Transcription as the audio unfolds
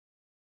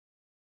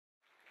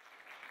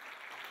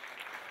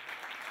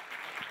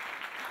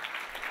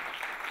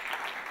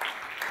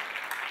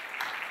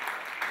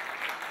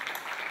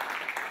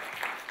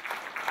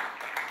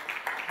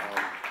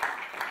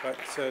Right,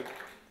 so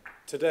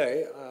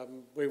today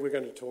we're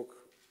going to talk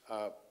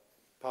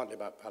partly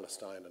about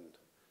Palestine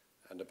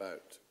and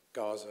about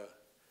Gaza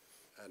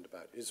and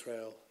about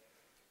Israel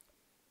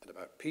and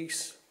about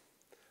peace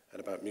and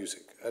about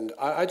music. And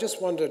I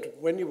just wondered,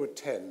 when you were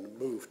 10,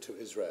 moved to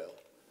Israel,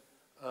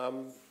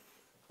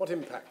 what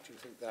impact do you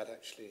think that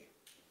actually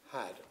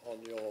had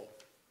on your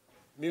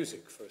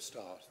music for a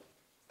start?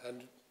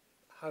 And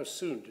how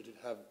soon did it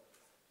have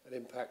an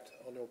impact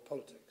on your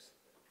politics?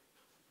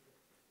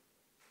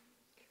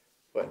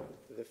 Well,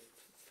 the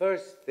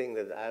first thing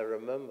that I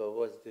remember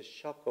was the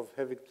shock of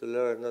having to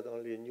learn not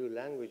only a new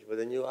language, but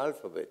a new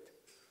alphabet.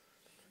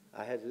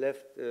 I had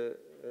left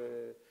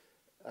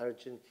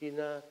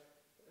Argentina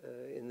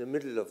in the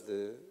middle of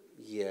the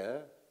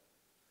year,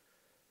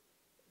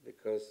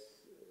 because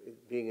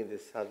it being in the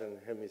southern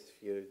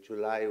hemisphere,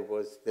 July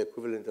was the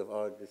equivalent of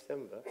our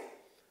December.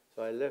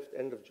 So I left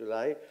end of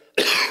July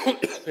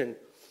and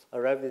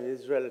arrived in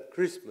Israel at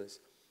Christmas.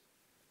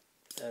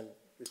 And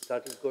we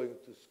started going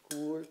to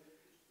school,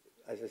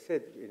 as I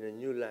said, in a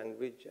new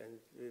language and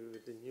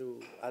with a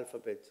new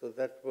alphabet. So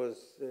that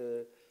was,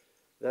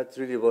 that's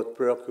really what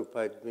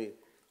preoccupied me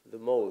the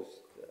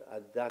most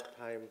at that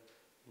time,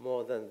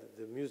 more than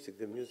the music.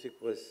 The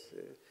music was,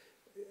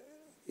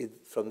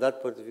 from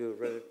that point of view,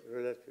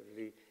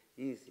 relatively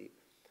easy.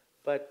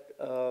 But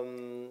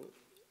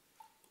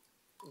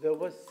there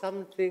was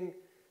something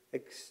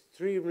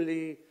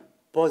extremely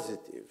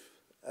positive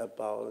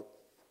about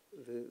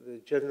the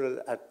general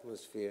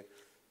atmosphere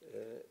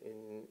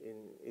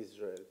in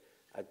Israel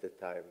at the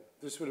time.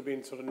 This would have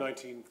been sort of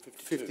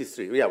 1952.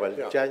 53, yeah, well,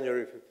 yeah.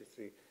 January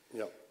 53.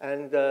 Yeah.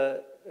 And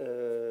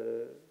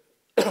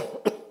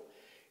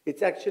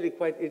it's actually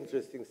quite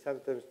interesting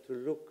sometimes to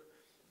look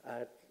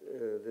at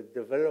the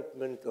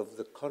development of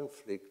the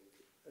conflict,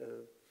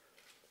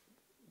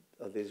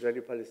 of the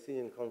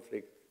Israeli-Palestinian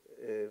conflict,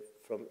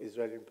 from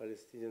Israeli and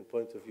Palestinian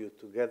point of view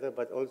together,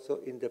 but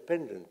also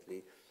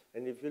independently.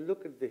 And if you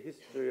look at the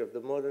history of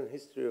the modern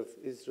history of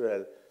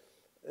Israel,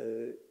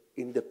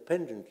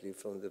 independently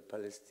from the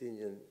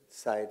Palestinian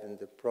side and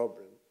the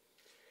problem,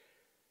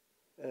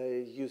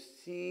 you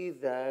see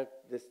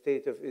that the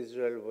State of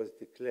Israel was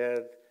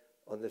declared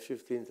on the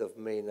 15th of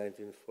May,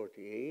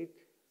 1948,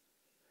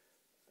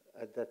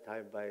 at that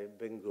time by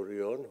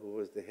Ben-Gurion, who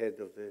was the head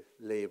of the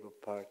Labour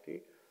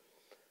Party.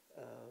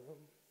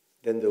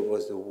 Then there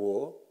was the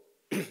war.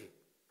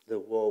 The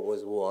war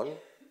was won.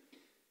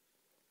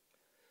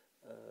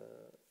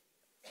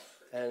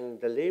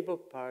 And the Labour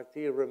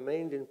Party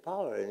remained in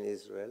power in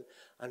Israel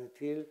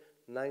until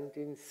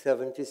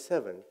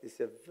 1977. It's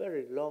a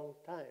very long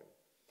time.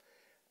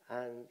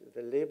 And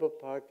the Labour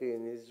Party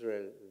in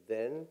Israel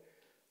then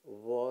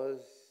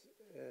was,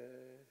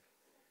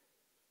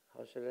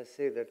 how shall I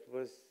say that,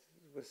 was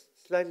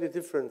slightly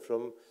different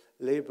from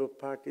Labour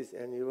parties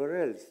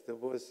anywhere else. There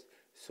was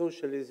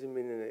socialism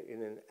in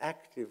an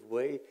active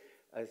way,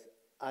 as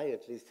I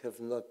at least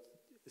have not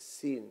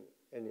seen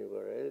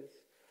anywhere else.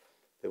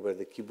 There were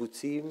the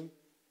kibbutzim,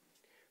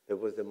 there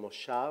was the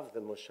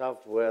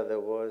moshav where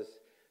there was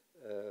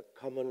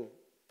common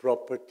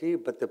property,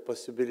 but the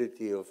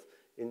possibility of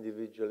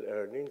individual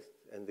earnings,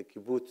 and the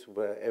kibbutz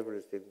where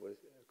everything was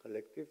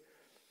collective.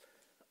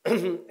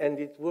 And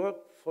it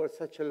worked for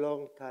such a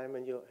long time,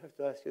 and you have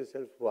to ask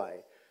yourself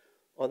why.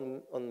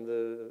 On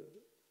the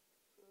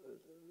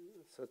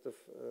sort of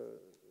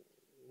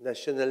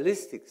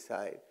nationalistic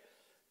side,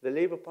 the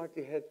Labour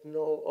Party had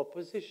no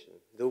opposition.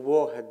 The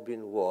war had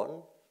been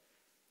won.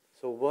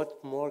 So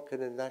what more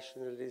can a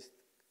nationalist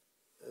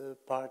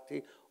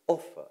party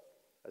offer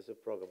as a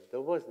program?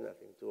 There was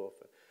nothing to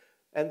offer.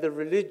 And the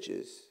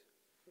religious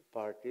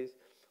parties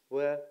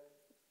were,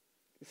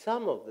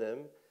 some of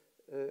them,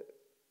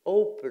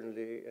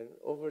 openly and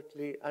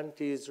overtly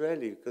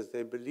anti-Israeli, because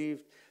they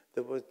believed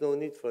there was no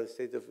need for a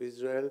state of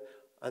Israel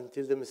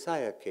until the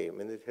Messiah came,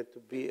 and it had to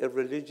be a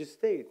religious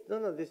state.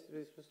 No, this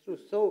was true.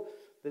 So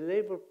the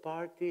Labour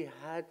Party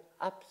had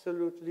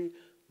absolutely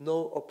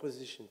no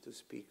opposition to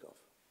speak of.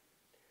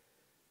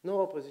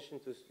 No opposition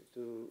to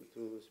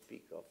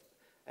speak of.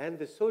 And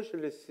the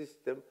socialist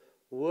system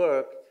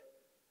worked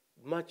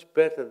much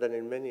better than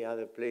in many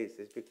other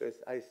places,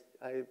 because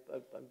I'm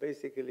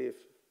basically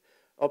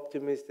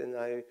optimist, and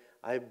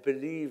I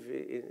believe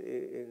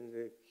in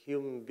the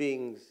human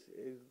beings'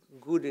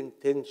 good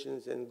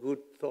intentions and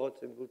good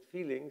thoughts and good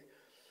feelings,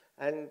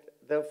 and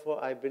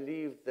therefore I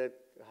believe that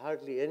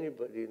hardly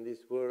anybody in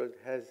this world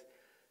has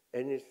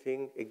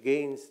anything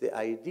against the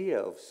idea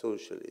of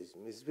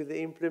socialism. It's with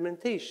the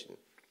implementation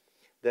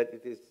that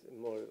it is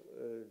more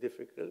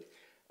difficult,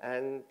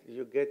 and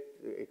you get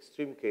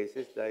extreme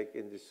cases like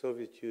in the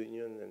Soviet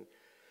Union and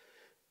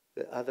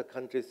the other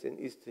countries in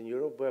Eastern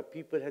Europe, where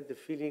people had the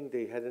feeling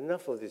they had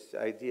enough of this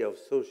idea of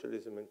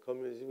socialism and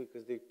communism,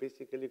 because they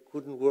basically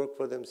couldn't work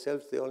for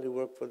themselves, they only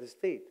worked for the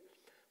state.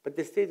 But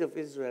the state of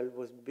Israel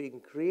was being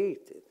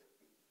created.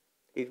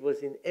 It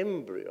was in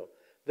embryo.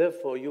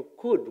 Therefore, you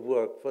could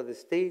work for the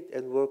state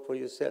and work for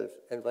yourself,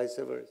 and vice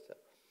versa.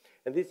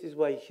 And this is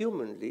why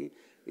humanly,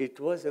 it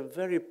was a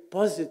very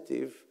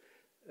positive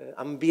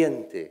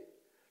ambiente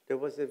there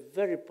was a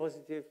very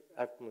positive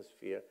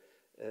atmosphere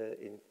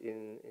in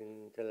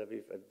Tel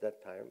Aviv at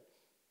that time.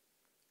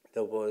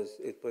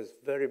 It was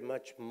very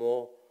much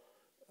more.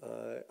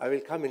 I will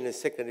come in a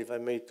second, if I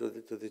may, to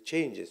the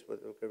changes.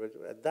 But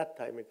at that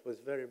time, it was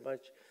very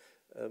much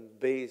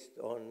based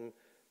on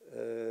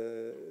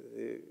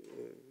the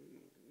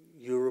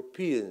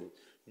European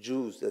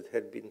Jews that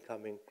had been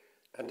coming.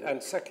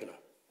 And secular.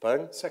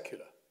 Pardon?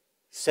 Secular.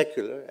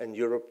 Secular and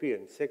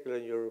European. Secular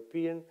and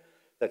European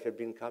that had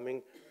been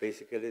coming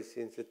basically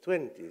since the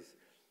 20s.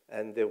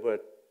 And there were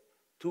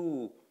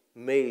two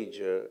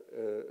major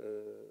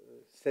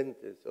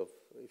centers of,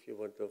 if you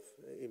want, of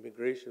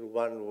immigration.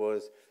 One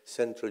was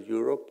Central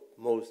Europe,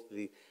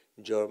 mostly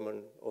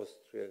German,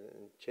 Austrian,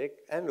 and Czech,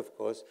 and of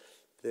course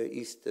the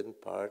eastern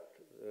part,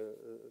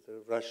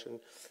 the Russian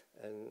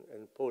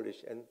and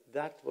Polish. And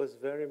that was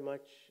very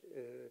much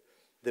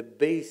the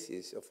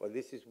basis of all.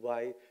 This is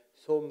why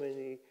so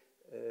many,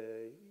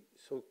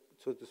 so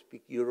to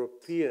speak,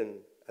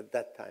 European, at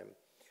that time,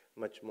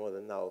 much more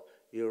than now,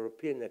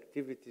 European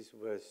activities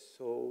were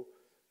so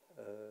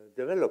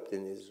developed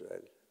in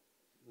Israel.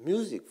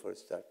 Music, for a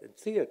start, and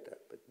theater,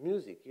 but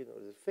music, you know,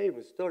 the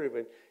famous story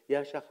when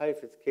Yasha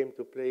Heifetz came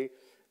to play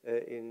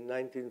in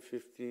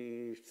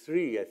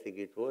 1953, I think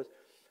it was,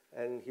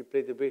 and he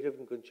played the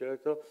Beethoven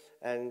Concerto,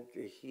 and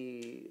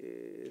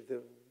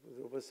there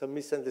was some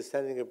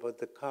misunderstanding about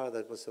the car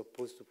that was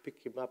supposed to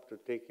pick him up to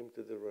take him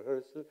to the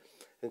rehearsal,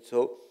 and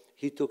so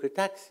he took a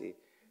taxi,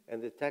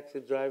 and the taxi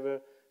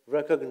driver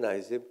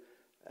recognized him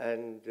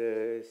and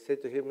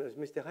said to him,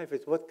 Mr.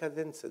 Heifetz, what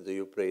cadenza do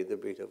you play the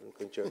Beethoven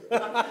Concerto?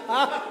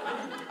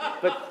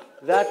 But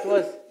that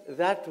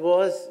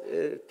was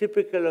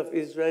typical of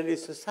Israeli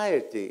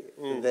society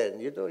then.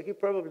 You know,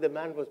 the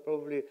man was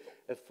probably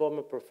a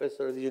former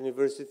professor at the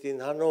university in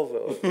Hanover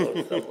or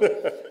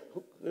somewhere.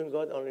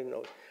 God only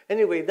knows.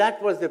 Anyway,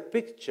 that was the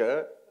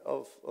picture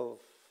of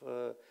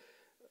the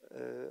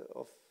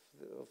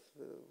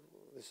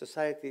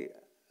society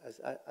as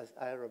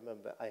I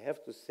remember. I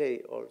have to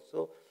say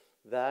also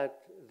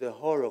that the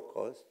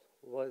Holocaust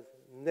was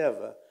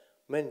never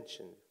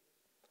mentioned.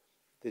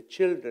 The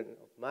children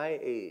of my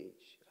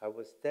age, I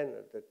was 10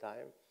 at the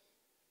time,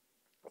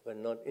 were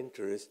not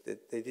interested.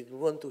 They didn't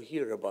want to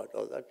hear about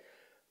all that.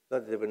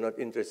 Not that they were not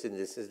interested in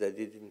the sense that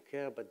they didn't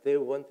care, but they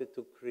wanted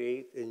to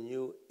create a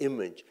new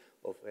image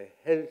of a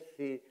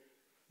healthy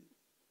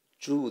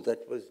Jew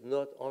that was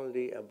not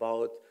only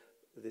about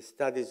the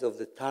studies of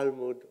the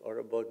Talmud or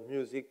about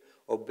music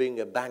or being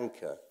a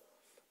banker,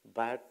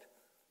 but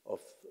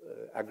of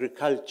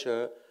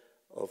agriculture,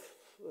 of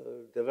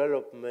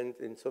development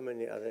in so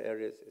many other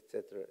areas,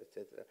 etc.,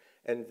 etc.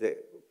 And the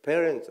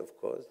parents, of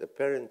course, the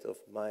parents of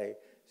my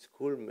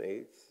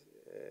schoolmates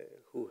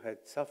who had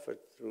suffered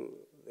through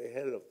the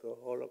hell of the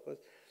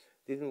Holocaust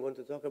didn't want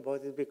to talk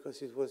about it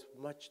because it was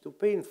much too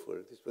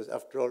painful. This was,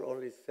 after all,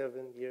 only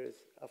 7 years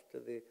after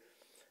the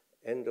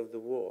end of the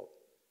war.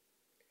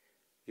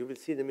 You will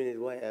see in a minute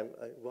why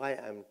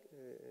I'm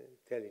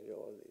telling you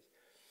all this.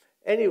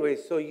 Anyway,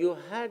 so you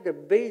had a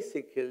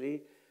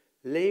basically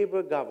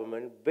labor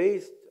government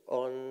based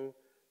on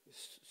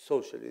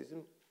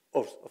socialism,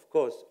 of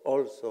course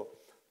also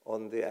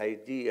on the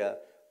idea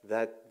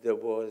that there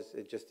was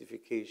a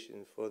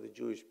justification for the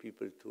Jewish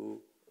people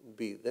to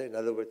be there. In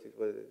other words, it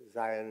was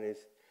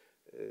Zionist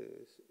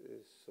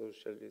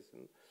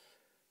socialism.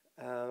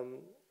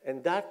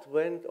 And that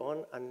went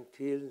on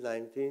until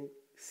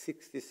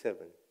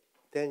 1967,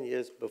 10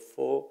 years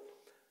before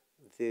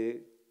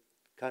the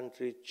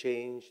country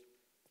changed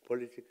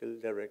political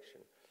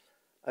direction.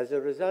 As a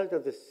result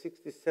of the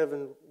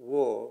 67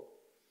 war,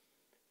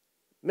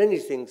 many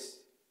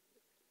things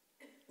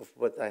of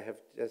what I have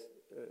just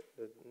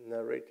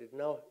narrated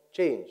now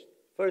changed.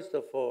 First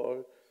of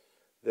all,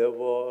 there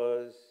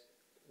was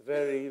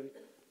very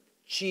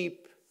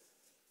cheap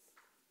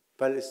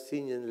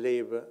Palestinian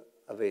labor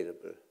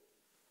available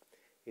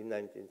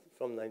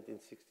from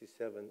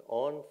 1967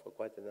 on for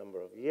quite a number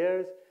of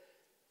years.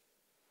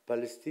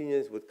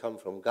 Palestinians would come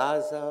from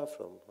Gaza,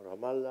 from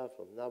Ramallah,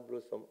 from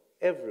Nablus, from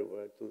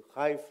everywhere, to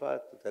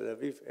Haifa, to Tel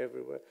Aviv,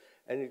 everywhere,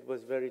 and it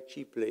was very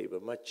cheap labor,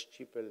 much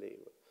cheaper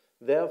labor.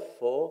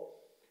 Therefore,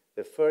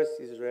 the first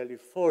Israeli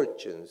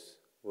fortunes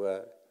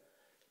were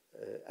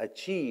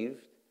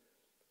achieved,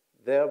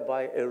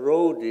 thereby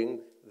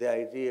eroding the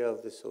idea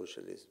of the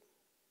socialism.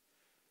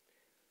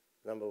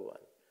 Number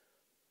one.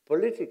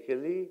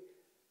 Politically,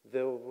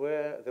 there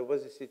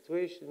was a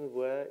situation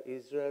where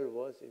Israel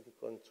was in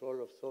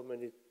control of so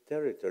many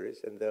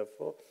territories, and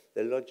therefore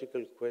the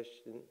logical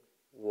question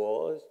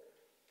was,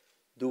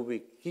 do we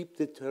keep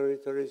the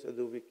territories or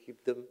do we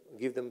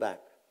give them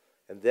back?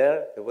 And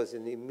there was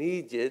an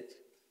immediate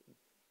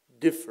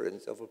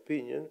difference of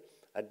opinion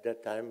at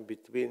that time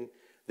between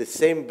the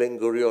same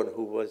Ben-Gurion,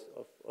 who was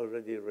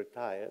already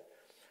retired,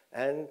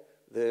 and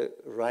the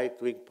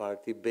right-wing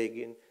party,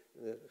 Begin.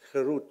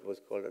 Herut was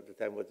called at the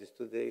time, what is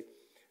today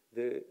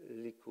the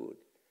Likud.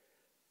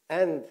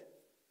 And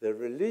the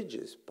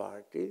religious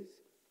parties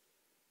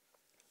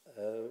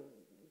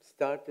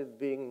started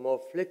being more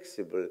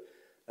flexible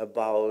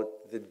about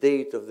the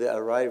date of the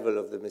arrival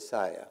of the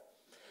Messiah.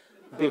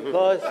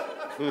 Because,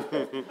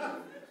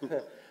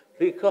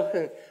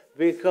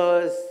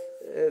 because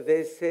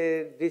they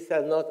say these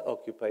are not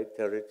occupied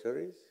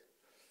territories,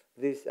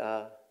 these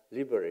are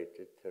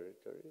liberated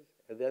territories.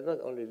 And they are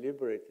not only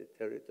liberated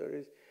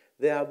territories,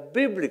 they are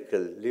biblical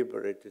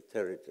liberated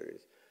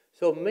territories.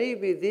 So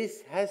maybe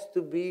this has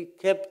to be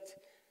kept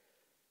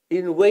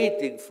in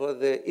waiting for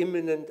the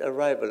imminent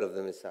arrival of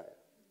the Messiah.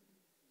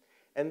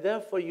 And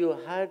therefore you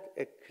had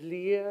a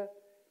clear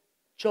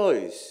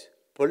choice,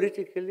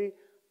 politically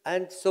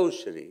and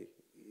socially,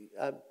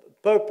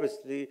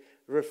 purposely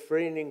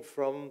refraining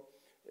from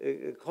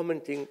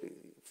commenting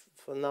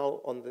for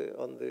now on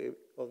the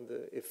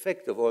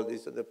effect of all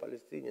this on the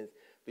Palestinians,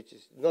 which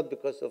is not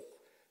because of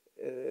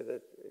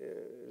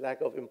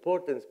lack of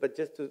importance, but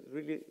just to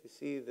really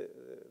see the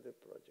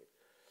project.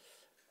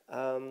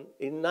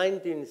 In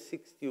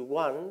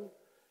 1961,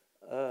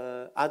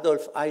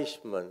 Adolf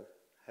Eichmann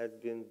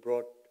had been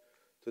brought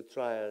to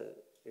trial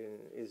in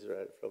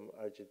Israel from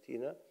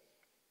Argentina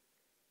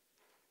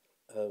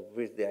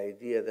with the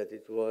idea that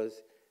it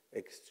was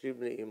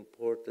extremely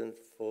important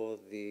for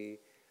the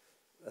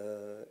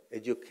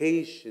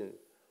education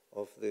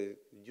of the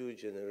new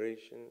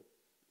generation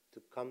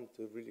to come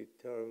to really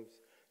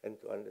terms and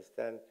to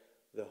understand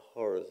the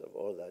horrors of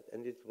all that.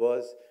 And it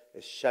was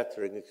a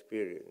shattering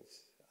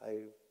experience.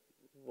 I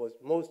was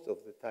most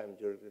of the time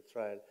during the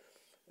trial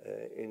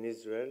in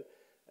Israel,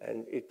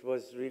 and it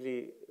was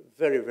really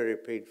very, very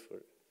painful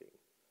thing.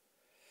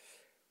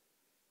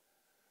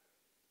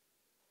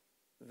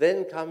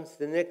 Then comes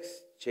the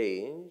next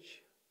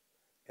change,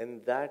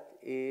 and that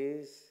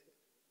is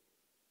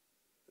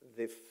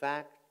the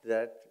fact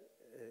that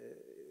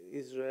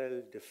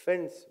Israel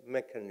defense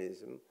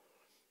mechanism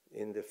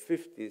in the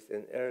 50s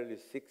and early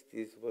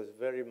 60s was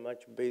very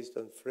much based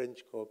on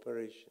French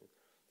cooperation.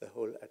 The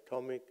whole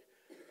atomic,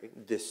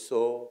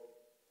 Dassault.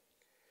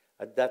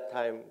 At that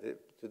time, the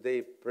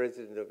today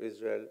President of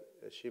Israel,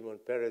 Shimon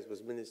Peres,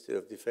 was Minister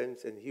of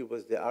Defense, and he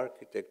was the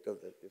architect of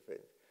that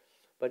defense.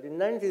 But in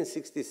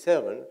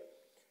 1967,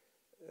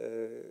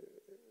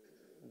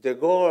 de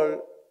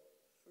Gaulle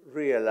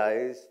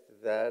realized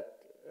that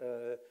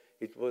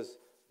it was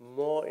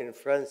more in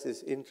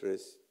France's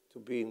interest to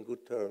be in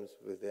good terms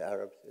with the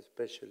Arabs,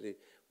 especially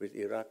with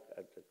Iraq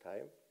at the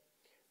time,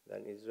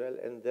 than Israel,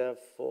 and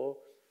therefore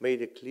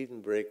made a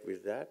clean break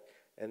with that.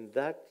 And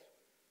that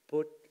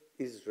put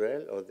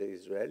Israel, or the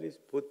Israelis,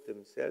 put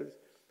themselves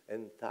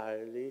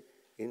entirely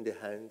in the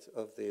hands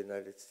of the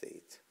United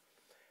States,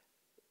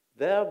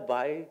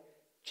 thereby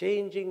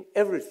changing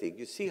everything.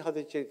 You see how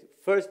they changed.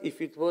 First, if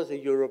it was a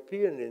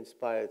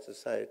European-inspired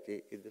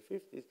society in the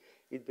 50s,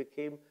 it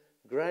became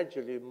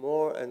gradually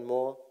more and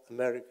more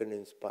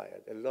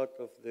American-inspired. A lot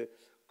of the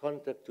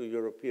contact to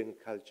European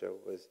culture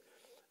was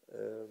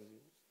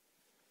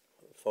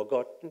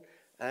forgotten,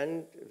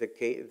 and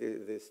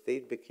the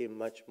state became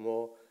much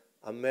more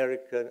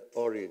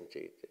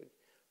American-orientated,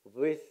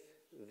 with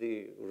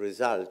the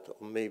result,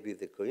 or maybe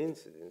the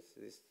coincidence,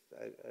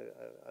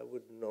 I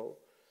wouldn't know,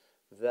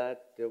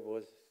 that there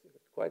was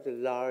quite a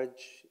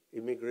large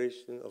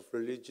immigration of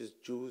religious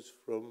Jews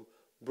from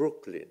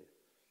Brooklyn,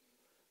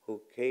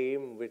 who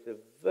came with a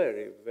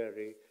very,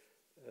 very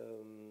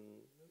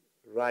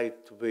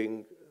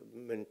right-wing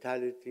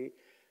mentality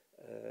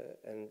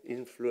and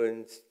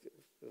influenced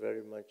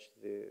very much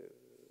the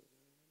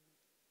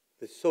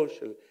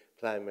social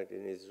climate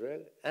in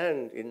Israel.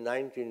 And in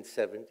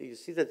 1970, you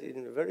see that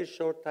in a very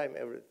short time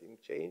everything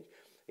changed.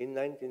 In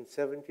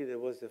 1970, there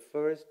was the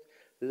first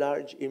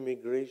large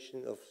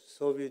immigration of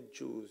Soviet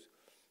Jews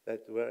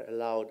that were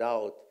allowed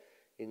out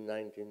in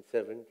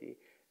 1970.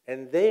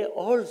 And they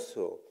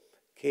also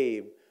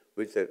came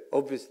with an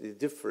obviously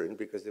different,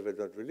 because they were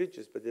not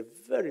religious, but a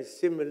very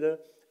similar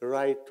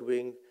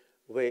right-wing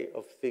way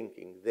of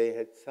thinking. They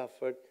had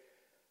suffered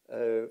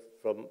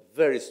from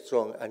very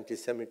strong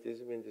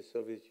anti-Semitism in the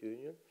Soviet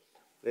Union.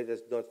 Let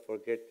us not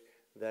forget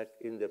that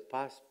in the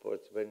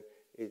passports, when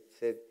it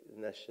said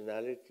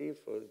nationality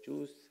for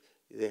Jews,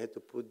 they had to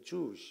put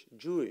Jewish,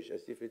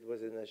 as if it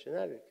was a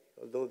nationality,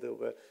 although they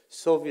were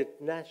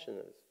Soviet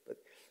nationals. But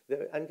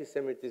the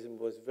anti-Semitism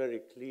was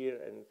very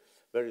clear and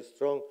very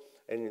strong,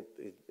 and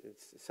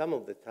it's some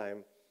of the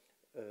time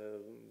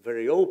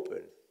very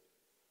open.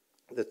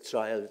 The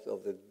trials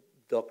of the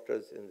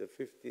doctors in the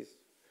 50s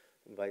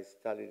by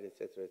Stalin,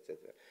 etc., etc.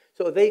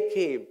 So they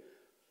came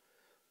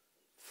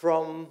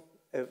from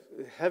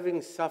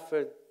having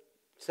suffered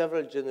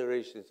several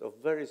generations of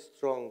very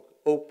strong,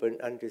 open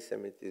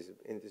anti-Semitism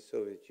in the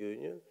Soviet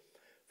Union,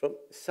 from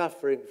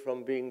suffering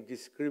from being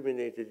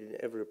discriminated in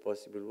every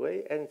possible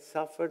way, and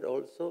suffered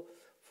also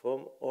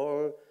from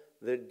all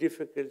the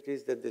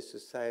difficulties that the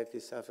society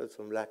suffered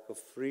from lack of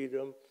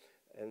freedom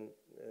and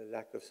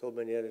lack of so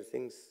many other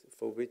things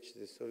for which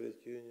the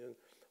Soviet Union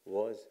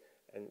was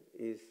and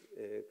is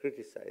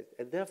criticized.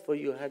 And therefore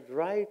you had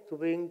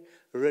right-wing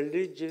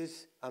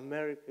religious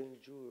American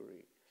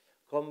Jewry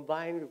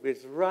combined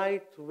with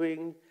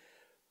right-wing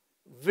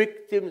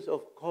victims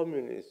of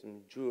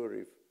communism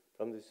Jewry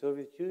from the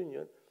Soviet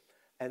Union,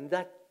 And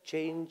that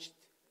changed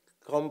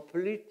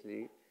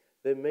completely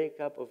the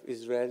makeup of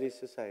Israeli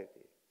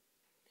society.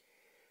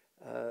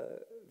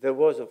 There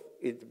was,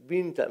 in the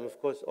meantime, of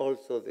course,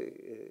 also the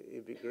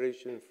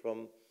immigration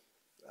from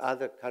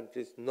other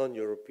countries,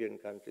 non-European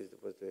countries. There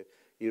was the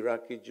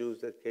Iraqi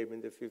Jews that came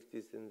in the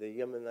 50s and the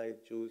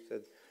Yemenite Jews,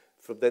 and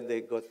from then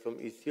they got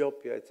from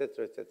Ethiopia,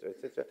 etc., etc.,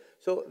 etc.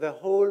 So the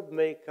whole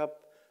makeup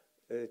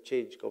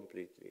changed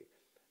completely.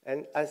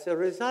 And as a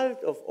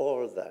result of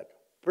all that,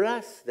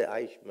 plus the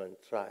Eichmann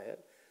trial,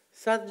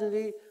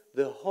 suddenly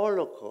the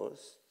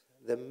Holocaust,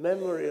 the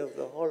memory of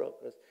the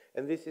Holocaust,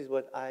 and this is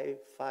what I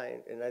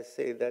find, and I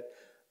say that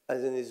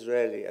as an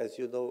Israeli, as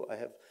you know, I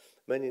have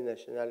many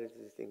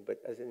nationalities, but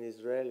as an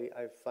Israeli,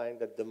 I find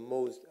that the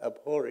most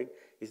abhorring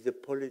is the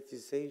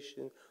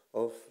politicization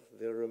of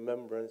the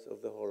remembrance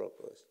of the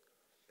Holocaust.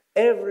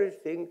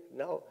 Everything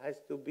now has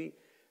to be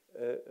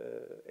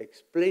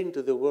explained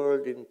to the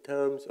world in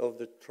terms of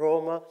the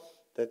trauma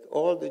that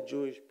all the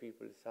Jewish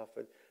people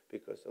suffered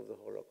because of the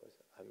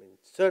Holocaust. I mean,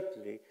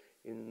 certainly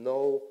in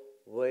no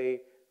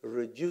way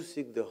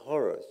reducing the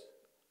horrors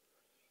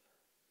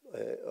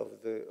of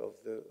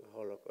the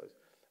Holocaust,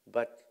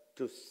 but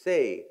to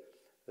say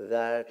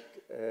that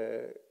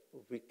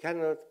we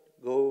cannot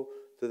go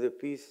to the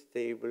peace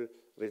table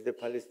with the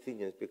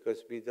Palestinians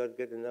because we don't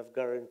get enough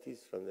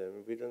guarantees from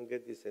them, we don't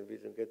get this and we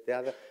don't get the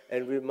other,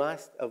 and we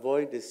must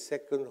avoid the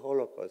second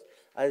Holocaust,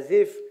 as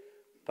if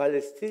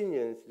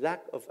Palestinians'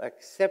 lack of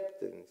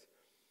acceptance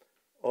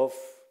of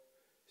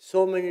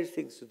so many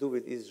things to do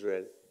with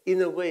Israel,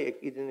 in a way,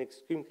 in an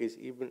extreme case,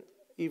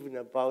 even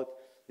about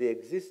the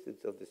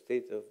existence of the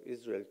state of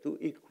Israel, to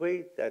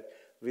equate that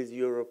with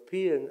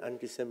European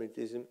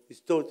anti-Semitism is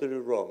totally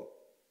wrong.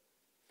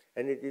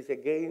 And it is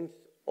against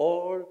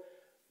all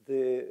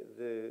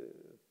the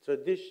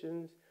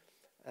traditions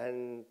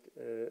and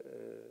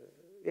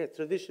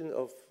tradition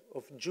of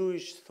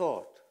Jewish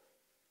thought,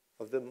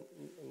 of the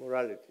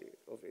morality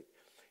of it.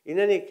 In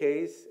any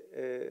case,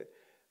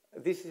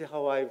 this is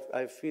how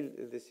I feel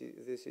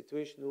the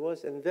situation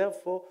was, and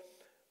therefore,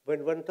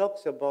 when one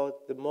talks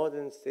about the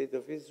modern state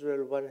of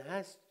Israel, one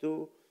has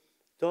to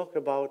talk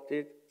about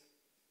it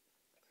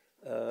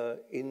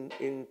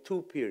in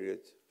two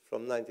periods,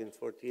 from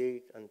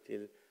 1948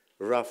 until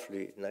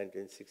roughly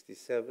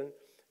 1967,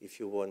 if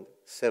you want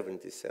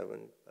 77,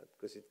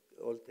 because it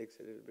all takes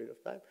a little bit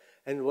of time,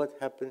 and what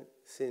happened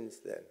since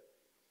then.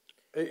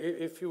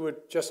 If you were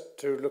just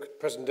to look at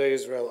present-day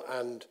Israel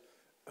and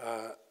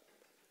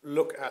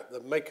look at the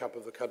makeup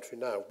of the country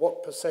now,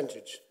 what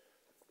percentage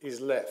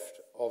is left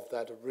of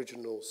that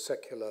original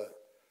secular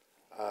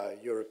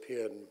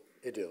European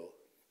idyll?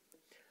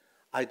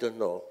 I don't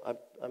know.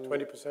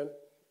 20%?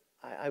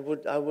 I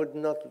would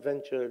not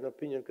venture an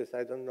opinion because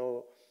I don't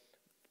know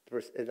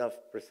enough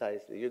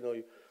precisely. You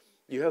know,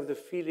 you have the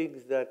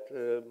feelings that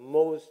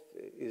most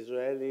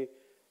Israeli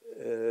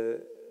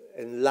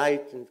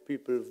enlightened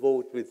people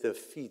vote with their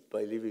feet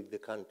by leaving the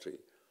country.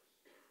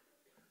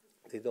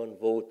 They don't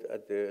vote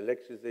at the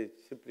elections, they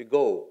simply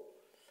go.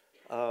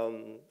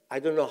 I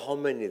don't know how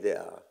many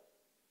there are.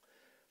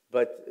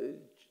 But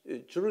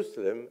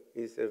Jerusalem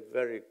is a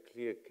very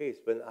clear case.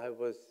 When I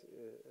was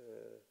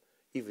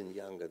even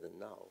younger than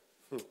now,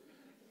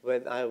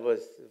 when I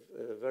was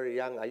very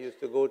young, I used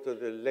to go to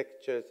the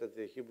lectures at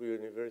the Hebrew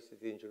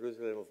University in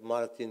Jerusalem of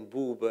Martin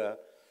Buber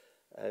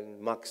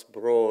and Max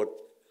Brod,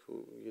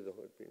 who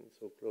had been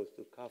so close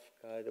to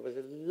Kafka. There was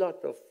a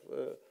lot of,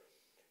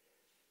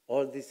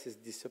 all this has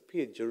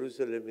disappeared.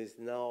 Jerusalem is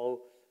now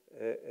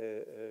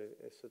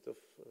a sort of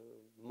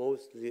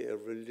mostly a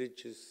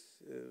religious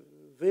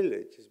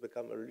village. It's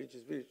become a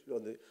religious village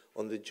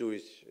on the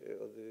Jewish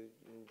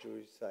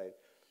side.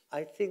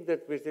 I think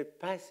that with the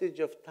passage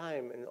of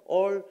time and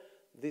all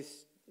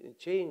these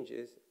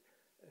changes,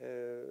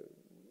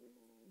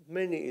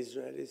 many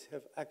Israelis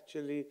have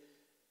actually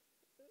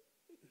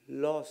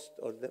lost,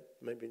 or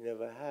maybe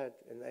never had,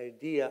 an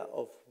idea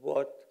of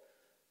what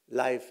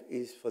life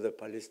is for the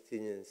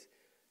Palestinians,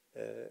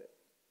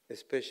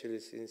 especially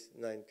since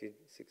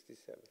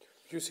 1967.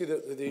 You see,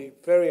 the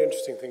very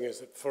interesting thing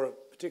is that,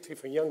 particularly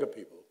for younger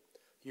people,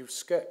 you've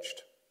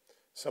sketched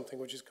something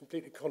which is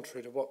completely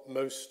contrary to what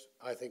most,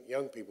 I think,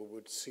 young people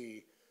would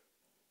see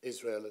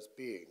Israel as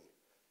being.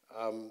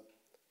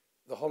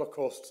 The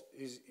Holocaust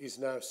is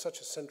now such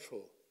a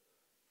central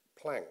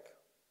plank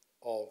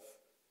of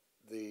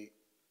the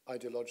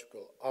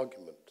ideological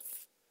argument.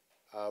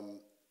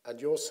 And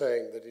you're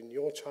saying that in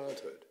your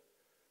childhood,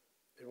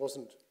 it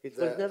wasn't It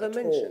was never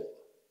mentioned.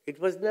 It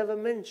was never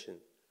mentioned.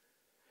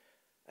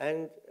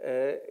 And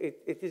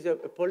it is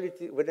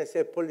when I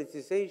say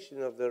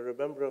politicization of the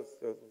remembrance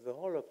of the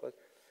Holocaust,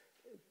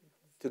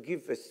 to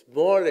give a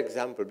small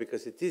example,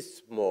 because it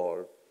is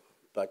small,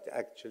 but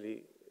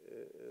actually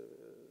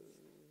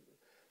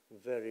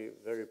very,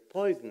 very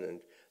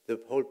poignant, the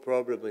whole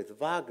problem with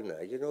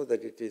Wagner. You know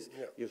that it is,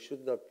 you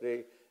should not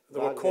play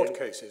There Wagner. were court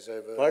cases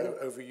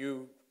over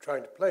you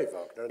trying to play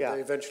Wagner, and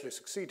they eventually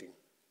succeeding.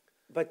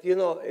 But, you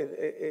know,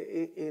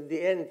 in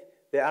the end,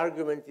 the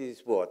argument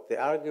is what? The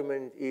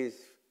argument is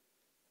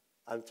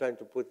I'm trying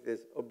to put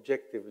this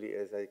objectively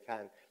as I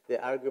can.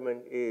 The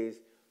argument is,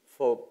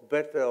 for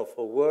better or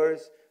for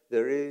worse,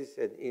 there is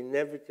an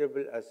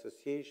inevitable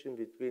association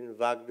between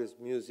Wagner's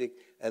music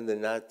and the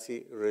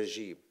Nazi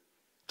regime.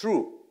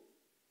 True.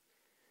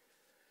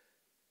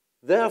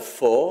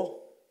 Therefore,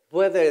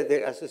 whether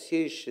the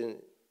association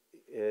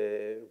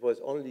was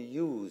only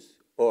used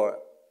or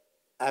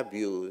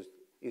abused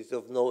is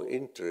of no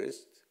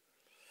interest.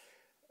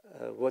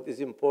 What is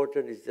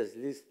important is that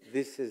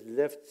this has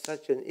left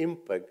such an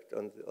impact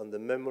on the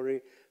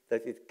memory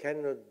that it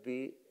cannot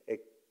be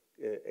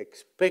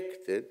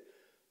expected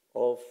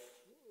of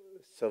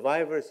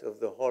survivors of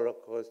the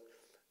Holocaust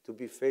to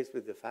be faced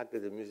with the fact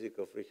that the music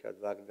of Richard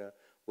Wagner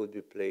would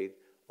be played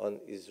on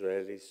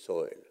Israeli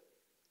soil.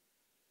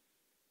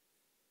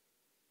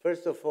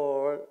 First of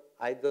all,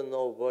 I don't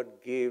know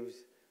what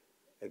gives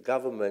a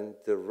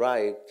government the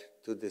right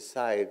to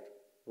decide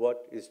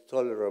what is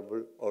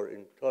tolerable or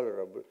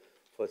intolerable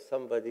for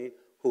somebody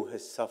who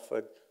has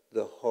suffered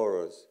the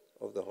horrors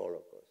of the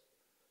Holocaust.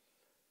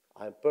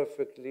 I'm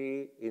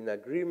perfectly in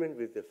agreement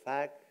with the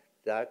fact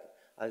that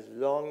as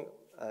long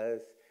as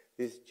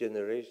these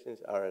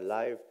generations are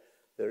alive,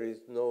 there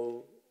is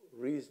no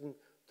reason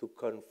to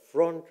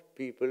confront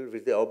people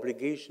with the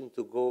obligation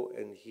to go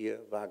and hear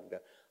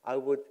Wagner. I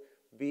would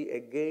be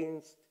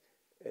against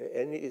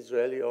any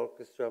Israeli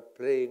orchestra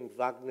playing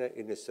Wagner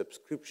in a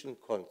subscription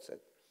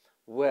concert,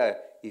 where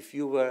if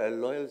you were a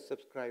loyal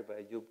subscriber,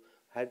 you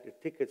had a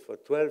ticket for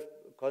 12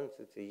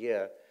 concerts a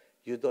year,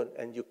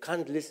 and you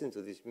can't listen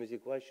to this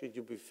music. Why should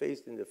you be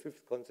faced in the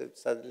 5th concert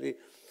suddenly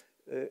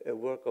a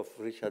work of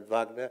Richard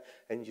Wagner,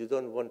 and you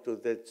don't want to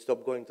then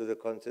stop going to the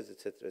concerts,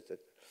 etc., etc.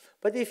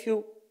 But if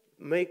you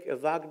make a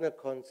Wagner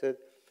concert,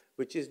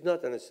 which is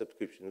not on a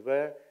subscription,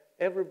 where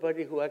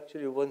everybody who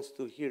actually wants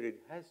to hear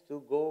it has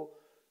to go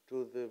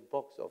to the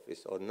box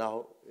office or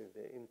now in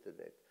the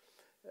internet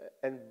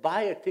and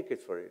buy a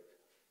ticket for it,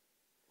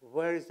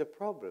 where is the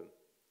problem?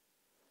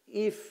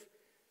 If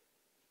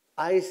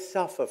I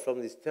suffer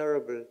from these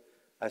terrible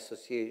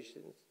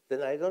associations,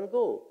 then I don't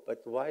go.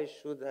 But why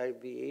should I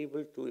be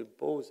able to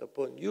impose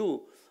upon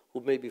you,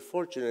 who maybe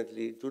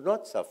fortunately do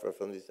not suffer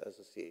from this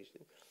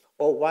association?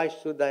 Or why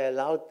should I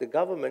allow the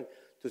government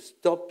to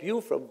stop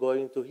you from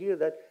going to hear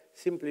that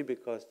simply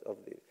because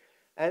of this?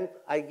 And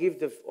I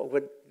give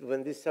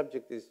when this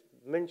subject is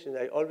mentioned,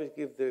 I always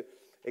give the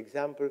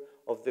example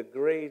of the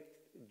great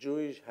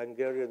Jewish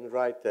Hungarian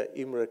writer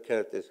Imre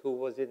Kertész, who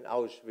was in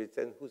Auschwitz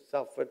and who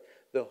suffered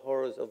the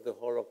horrors of the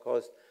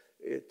Holocaust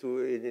in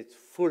its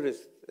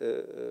fullest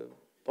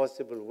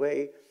possible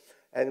way.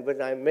 And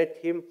when I met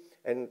him,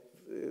 and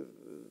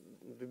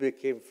we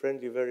became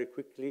friendly very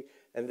quickly,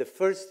 and the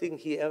first thing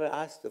he ever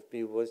asked of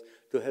me was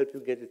to help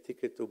him get a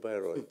ticket to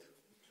Bayreuth.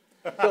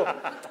 So,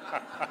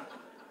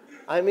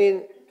 I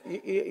mean,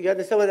 you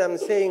understand what I'm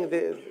saying?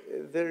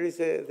 There is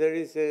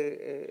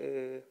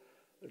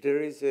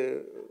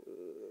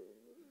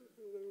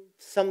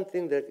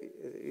something that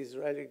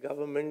Israeli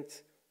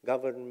governments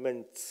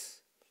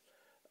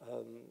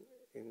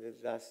in the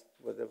last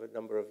whatever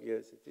number of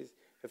years it is,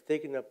 have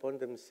taken upon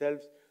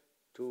themselves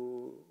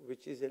to,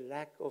 which is a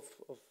lack of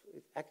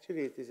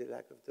actually it is a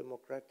lack of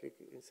democratic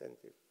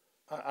incentive.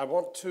 I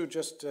want to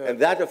just... and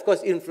that, of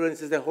course,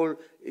 influences the whole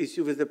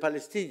issue with the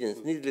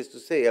Palestinians, needless to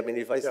say. I mean,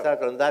 if I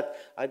start on that,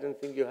 I don't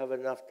think you have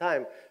enough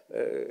time.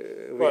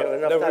 We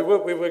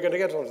were going to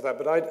get onto that,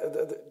 but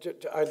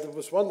there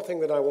was one thing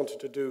that I wanted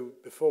to do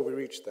before we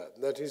reached that,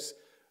 and that is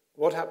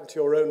what happened to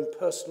your own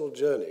personal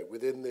journey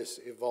within this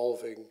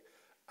evolving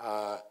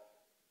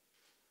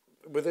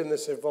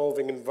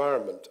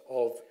environment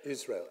of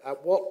Israel.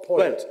 At what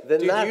point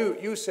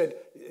you said,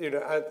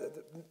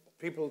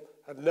 people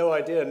have no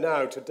idea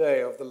now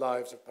today of the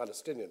lives of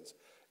Palestinians.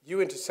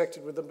 You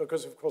intersected with them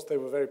because, of course, they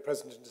were very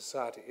present in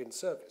society in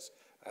service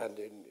and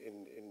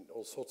in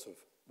all sorts of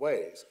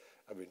ways.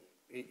 I mean,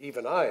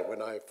 even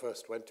when I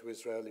first went to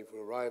Israel, if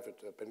you arrive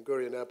at Ben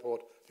Gurion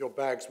Airport, your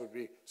bags would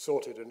be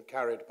sorted and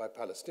carried by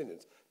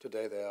Palestinians.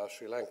 Today they are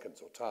Sri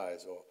Lankans or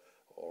Thais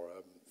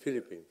or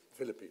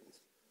Philippines.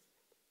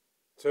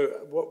 So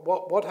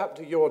what happened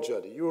to your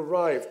journey? You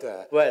arrived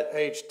there at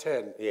age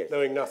 10, yes,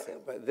 knowing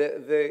nothing. But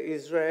the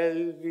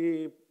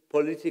Israeli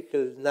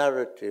political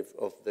narrative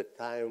of the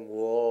time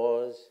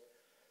was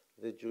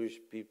the Jewish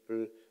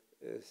people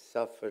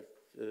suffered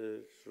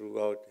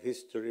throughout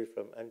history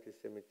from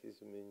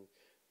anti-Semitism in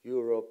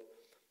Europe,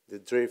 the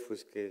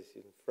Dreyfus case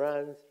in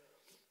France,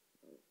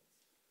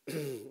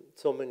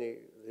 so many,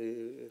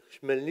 the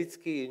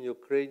Khmelnytsky in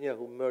Ukraine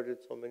who murdered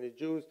so many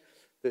Jews,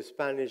 the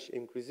Spanish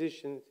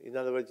Inquisition. In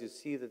other words, you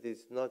see that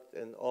it's not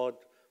an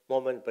odd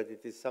moment, but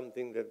it is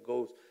something that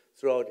goes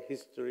throughout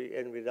history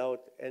and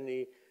without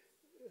any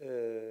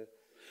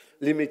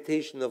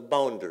limitation of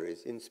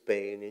boundaries in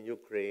Spain, in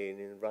Ukraine,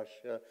 in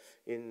Russia,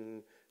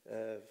 in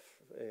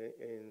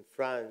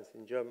France,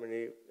 in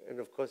Germany, and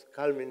of course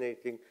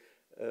culminating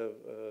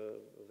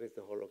with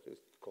the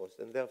Holocaust.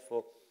 And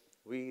therefore,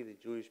 we, the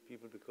Jewish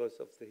people, because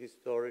of the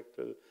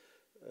historical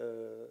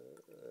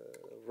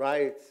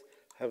rights,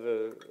 have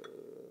a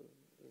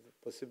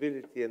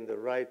possibility and the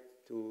right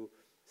to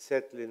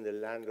settle in the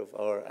land of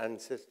our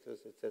ancestors,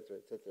 etc.,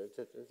 etc.,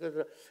 etc.,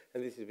 etc.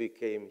 And this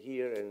became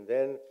here, and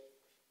then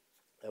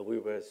we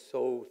were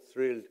so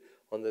thrilled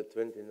on the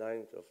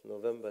 29th of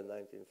November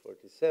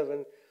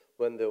 1947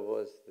 when there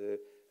was the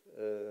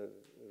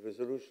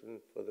resolution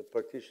for the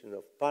partition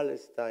of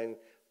Palestine.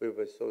 We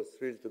were so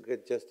thrilled to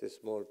get just a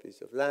small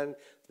piece of land.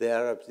 The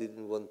Arabs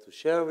didn't want to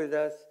share with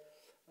us,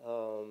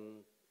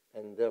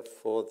 and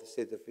therefore the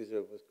State of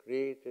Israel was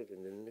created,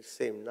 and the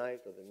same night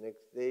or the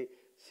next day,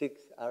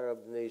 6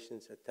 Arab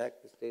nations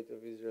attacked the State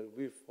of Israel.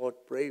 We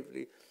fought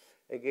bravely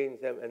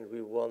against them, and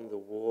we won the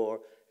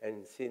war,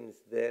 and since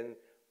then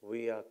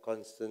we are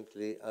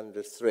constantly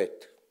under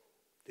threat.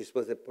 This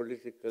was a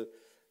political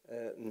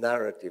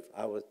narrative.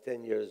 I was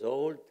 10 years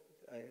old.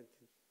 I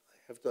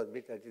have to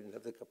admit I didn't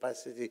have the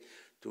capacity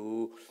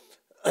to,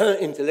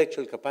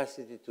 intellectual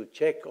capacity to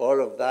check all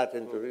of that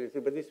and to really see,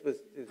 but this was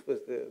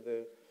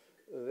the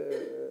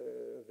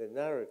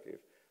narrative.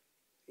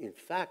 In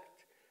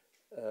fact,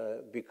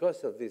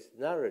 because of this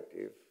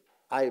narrative,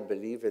 I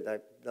believe, and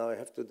now I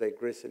have to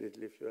digress a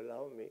little if you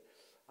allow me,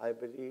 I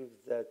believe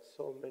that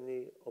so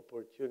many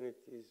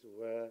opportunities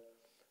were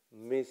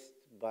missed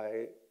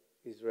by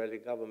Israeli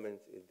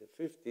governments in the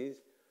 50s.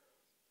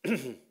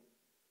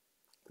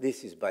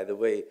 This is, by the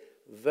way,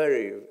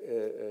 very,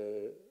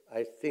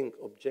 I think,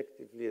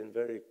 objectively and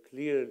very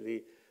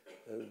clearly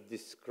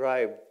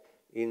described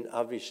in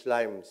Avi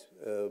Schleim's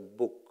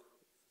book,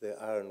 The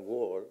Iron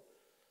Wall.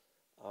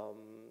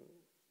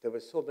 There were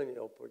so many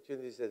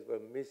opportunities that were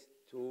missed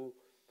to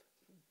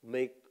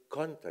make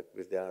contact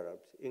with the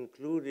Arabs,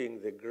 including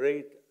the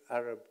great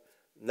Arab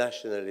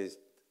nationalist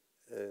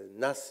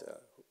Nasser,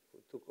 who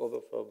took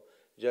over from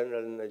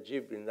General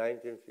Najib in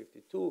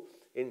 1952.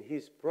 In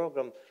his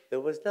program, there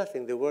was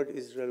nothing. The word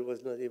Israel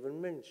was not even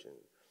mentioned.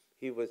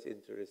 He was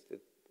interested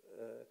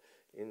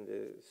in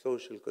the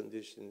social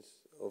conditions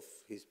of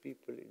his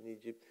people in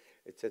Egypt,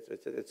 etc.,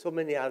 etc. So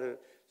many other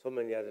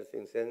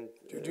things. And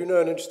do you know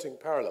an interesting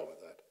parallel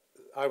with that?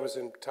 I was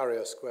in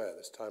Tahrir Square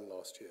this time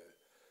last year,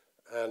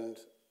 and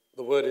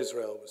the word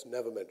Israel was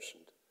never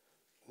mentioned.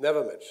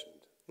 Never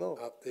mentioned. No.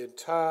 The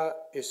entire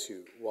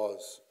issue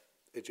was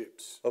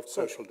Egypt's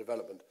social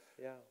development.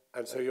 Yeah.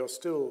 And so there's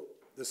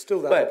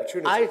still that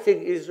opportunity. I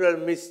think Israel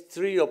missed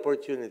 3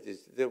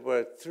 opportunities. There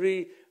were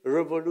 3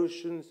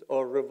 revolutions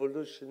or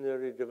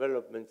revolutionary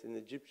developments in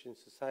Egyptian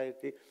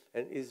society,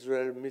 and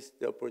Israel missed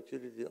the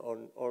opportunity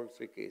on all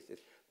 3 cases.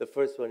 The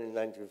first one in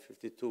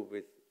 1952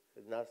 with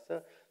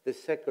Nasser, the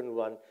second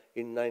one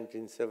in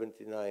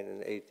 1979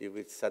 and 80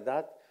 with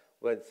Sadat,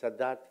 when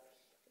Sadat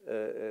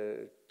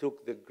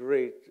took the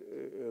great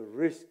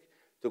risk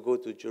to go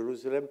to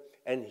Jerusalem,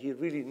 and he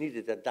really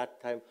needed at that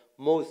time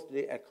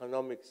mostly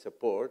economic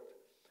support,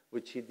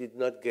 which he did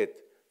not get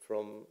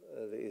from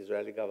the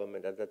Israeli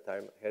government at that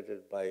time,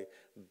 headed by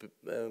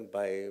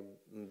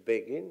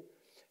Begin,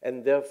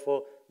 and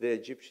therefore the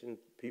Egyptian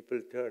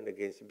people turned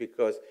against him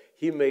because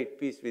he made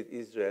peace with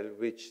Israel,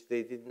 which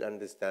they didn't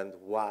understand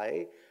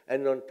why,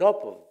 and on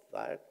top of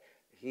that,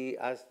 he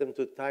asked them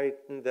to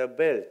tighten their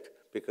belt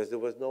because there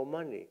was no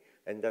money,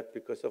 and that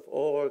because of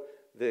all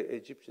the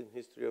Egyptian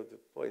history of the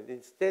point.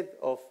 Instead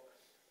of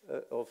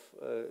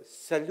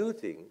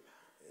saluting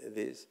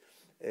this,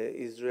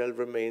 Israel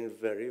remained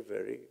very,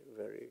 very,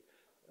 very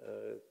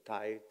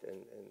tight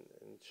and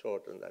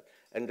short on that.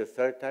 And the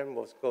third time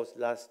was, of course,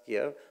 last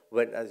year,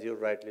 when, as you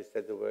rightly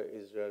said, the word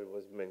Israel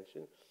was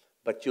mentioned.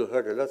 But you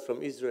heard a lot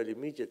from Israel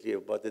immediately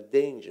about the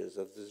dangers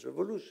of this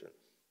revolution.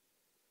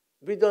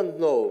 We don't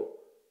know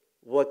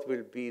what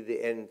will be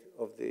the end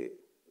of the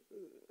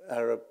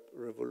Arab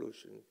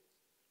revolution,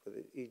 for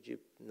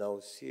Egypt, now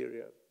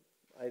Syria.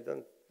 I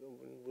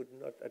would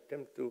not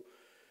attempt to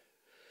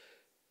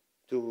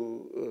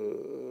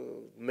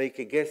make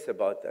a guess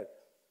about that.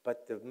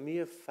 But the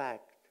mere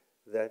fact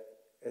that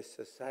a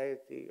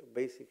society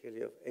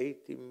basically of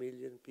 80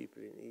 million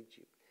people in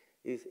Egypt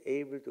is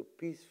able to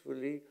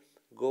peacefully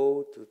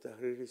go to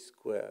Tahrir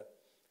Square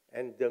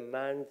and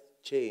demand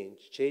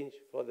change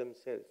for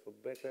themselves, for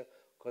better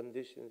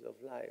conditions of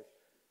life,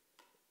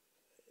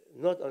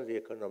 not only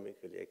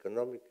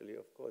economically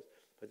of course,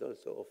 but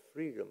also of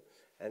freedom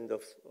and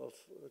of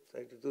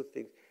trying to do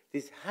things.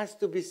 This has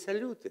to be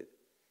saluted.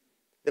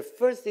 The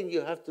first thing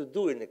you have to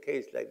do in a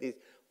case like this,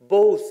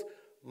 both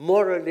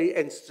morally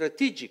and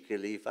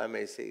strategically, if I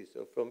may say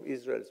so, from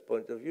Israel's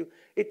point of view,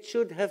 it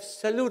should have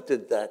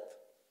saluted that.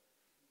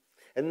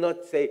 And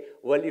not say,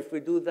 well, if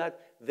we do that,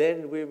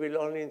 then we will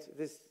only...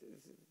 This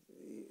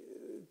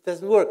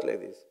doesn't work like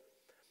this.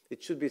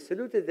 It should be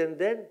saluted and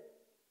then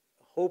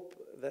hope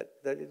that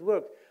it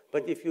works.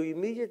 But if you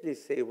immediately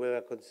say, we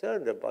are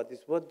concerned about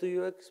this, what do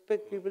you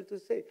expect people to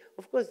say?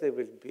 Of course they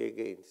will be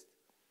against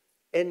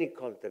any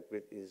contact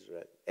with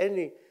Israel,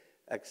 any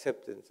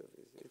acceptance of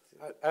this.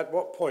 At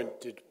what point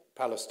did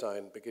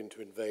Palestine begin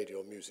to invade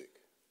your music?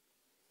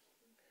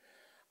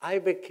 I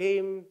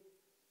became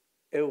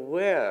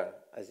aware,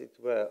 as it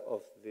were,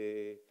 of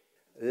the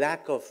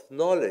lack of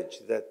knowledge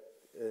that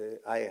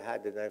I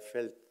had, and I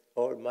felt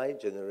all my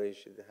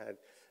generation had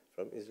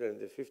from Israel in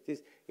the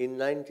 50s. In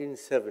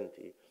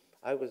 1970,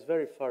 I was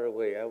very far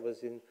away. I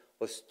was in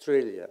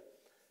Australia.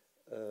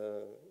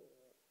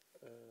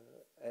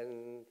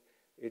 And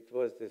it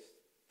was this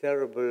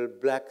terrible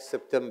Black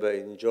September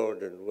in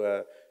Jordan,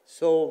 where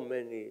so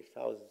many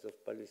thousands of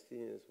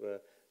Palestinians were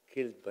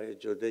killed by a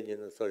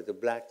Jordanian authority, the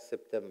Black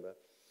September.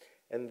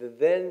 And the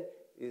then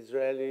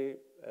Israeli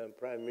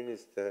Prime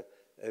Minister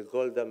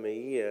Golda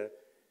Meir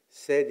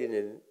said in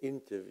an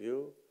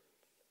interview,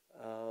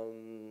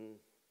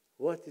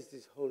 what is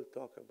this whole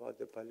talk about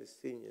the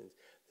Palestinians?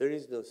 There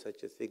is no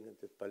such a thing as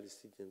the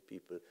Palestinian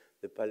people.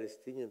 The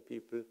Palestinian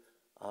people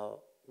are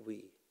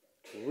we.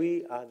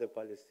 We are the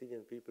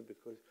Palestinian people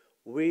because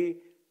we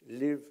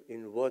live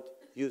in what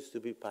used to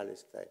be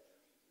Palestine.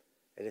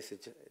 And I said,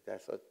 I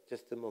thought,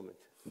 just a moment.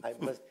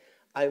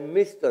 I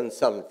missed on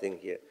something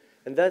here.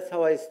 And that's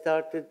how I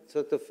started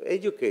sort of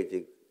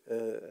educating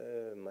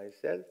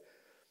myself.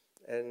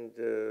 And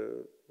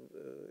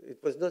it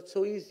was not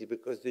so easy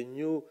because the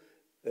new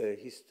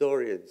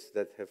historians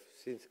that have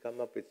since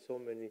come up with so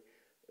many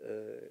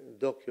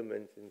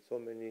documents and so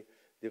many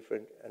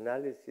different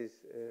analyses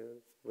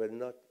were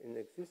not in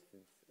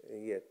existence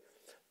yet.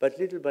 But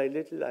little by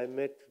little, I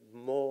met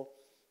more.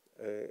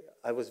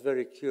 I was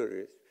very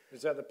curious.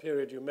 Is that the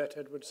period you met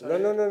Edward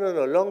Said?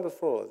 No, long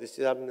before. This is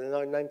now in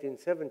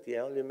 1970.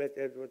 I only met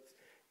Edward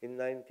in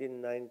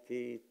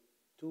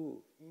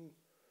 1992.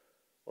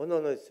 Oh,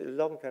 no, it's a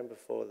long time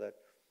before that.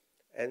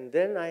 And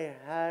then I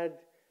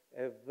had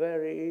a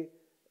very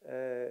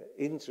I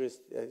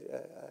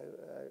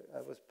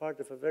was part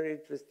of a very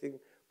interesting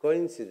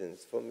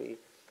coincidence for me.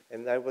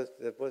 And I was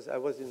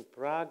in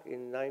Prague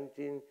in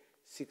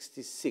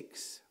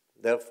 1966,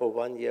 therefore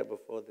 1 year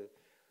before the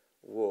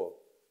war,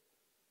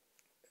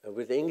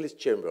 with the English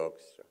Chamber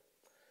Orchestra.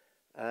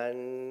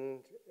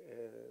 And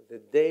the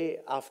day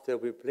after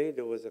we played,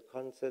 there was a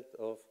concert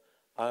of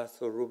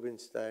Arthur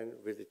Rubinstein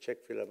with the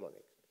Czech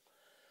Philharmonic.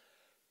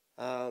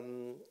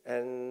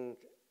 And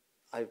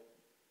I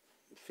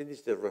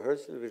finished the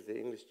rehearsal with the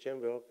English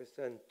Chamber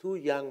Orchestra, and two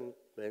young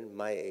men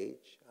my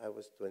age, I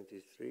was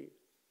 23,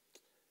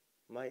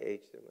 my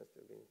age they must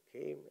have been,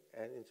 came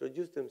and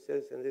introduced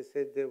themselves, and they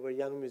said they were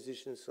young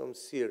musicians from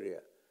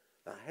Syria.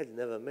 I had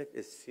never met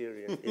a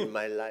Syrian in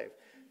my life,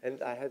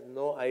 and I had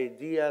no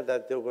idea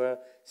that there were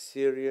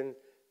Syrian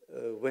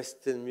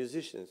Western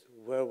musicians.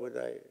 Where would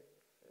I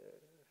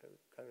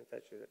come in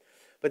touch with that?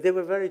 But they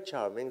were very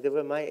charming. They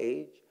were my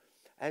age.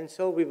 And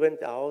so we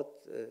went out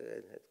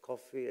and had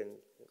coffee and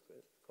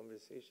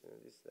conversation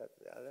and this, that,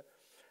 and the other.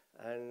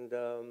 And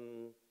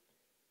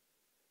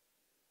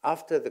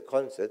after the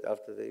concert,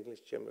 after the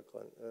English Chamber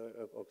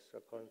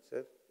Orchestra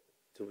concert,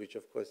 to which,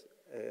 of course,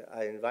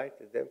 I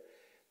invited them,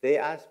 they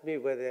asked me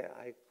whether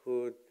I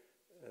could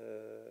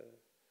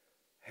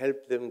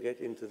help them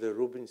get into the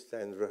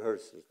Rubinstein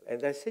rehearsal.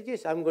 And I said,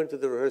 yes, I'm going to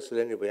the rehearsal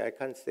anyway. I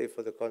can't stay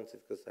for the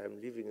concert because I'm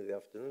leaving in the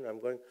afternoon.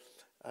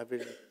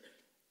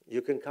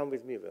 You can come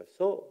with me.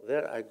 So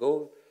there I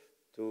go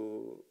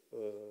to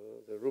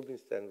the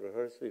Rubinstein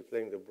rehearsal,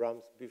 playing the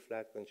Brahms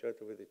B-flat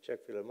concerto with the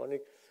Czech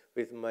Philharmonic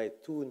with my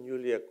two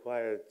newly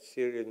acquired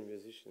Syrian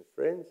musician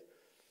friends.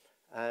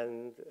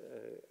 And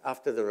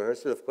after the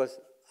rehearsal, of course,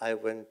 I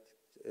went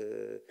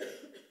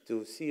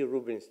to see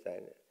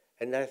Rubinstein.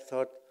 And I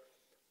thought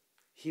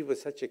he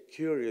was such a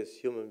curious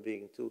human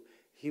being, too.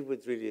 He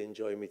would really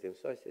enjoy meeting him.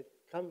 So I said,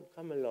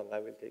 come along, I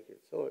will take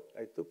it. So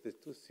I took the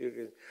two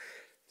Syrians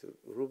to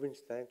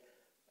Rubinstein,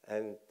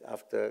 and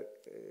after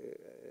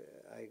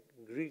I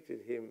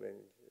greeted him,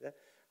 and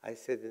I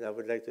said, and I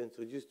would like to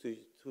introduce to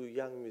you two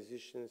young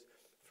musicians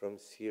from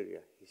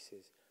Syria. He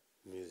says,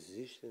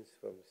 musicians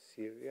from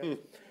Syria?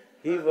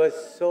 He was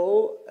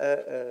so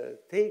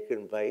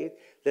taken by it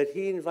that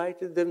he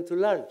invited them to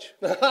lunch,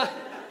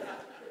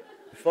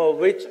 for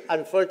which,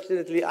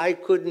 unfortunately, I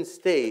couldn't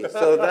stay.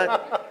 So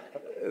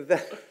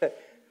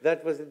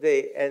that was the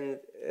day. And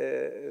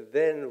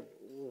then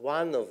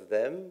one of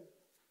them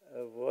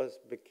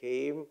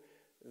became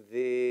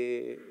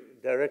the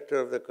director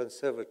of the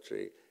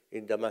conservatory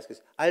in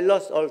Damascus. I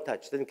lost all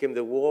touch. Then came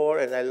the war,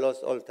 and I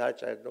lost all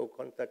touch. I had no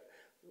contact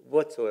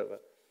whatsoever.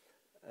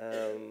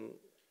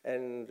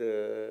 And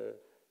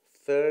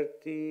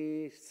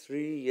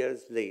 33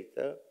 years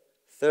later,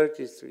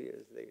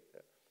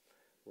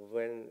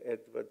 when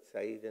Edward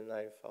Said and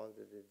I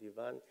founded the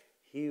Divan,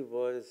 he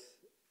was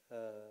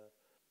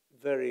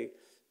very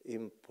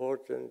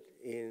important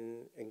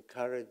in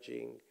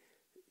encouraging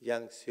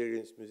young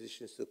Syrian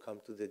musicians to come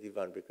to the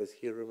Divan because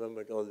he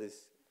remembered all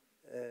this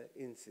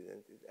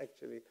incident. It's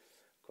actually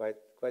quite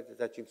a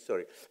touching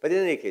story. But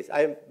in any case,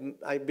 I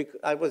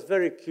was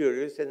very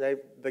curious, and I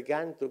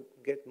began to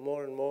get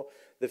more and more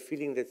the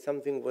feeling that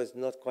something was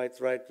not quite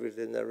right with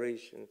the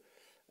narration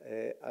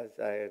as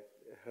I had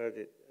heard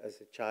it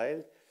as a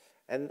child.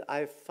 And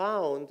I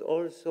found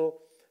also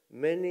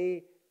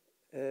many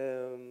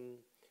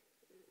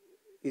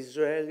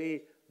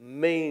Israeli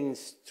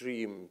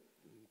mainstream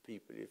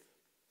people, if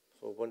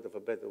for want of a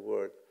better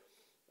word,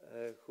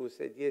 who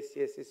said, yes,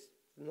 it's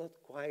not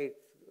quite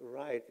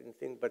right and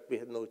thing, but we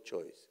had no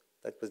choice.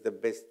 That was the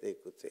best they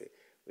could say.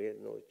 We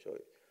had no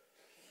choice.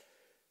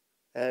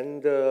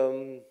 And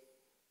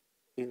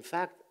in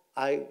fact,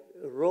 I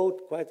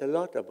wrote quite a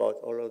lot about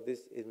all of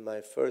this in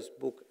my first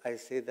book. I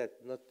say that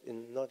not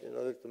in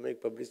order to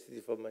make publicity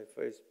for my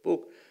first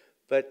book,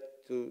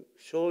 but to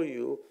show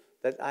you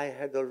that I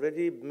had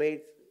already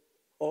made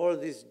all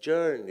this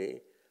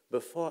journey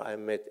before I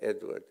met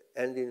Edward.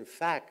 And in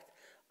fact,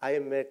 I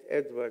met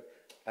Edward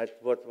at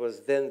what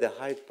was then the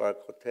Hyde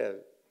Park Hotel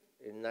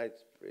in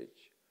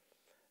Knightsbridge,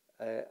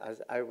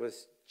 as I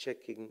was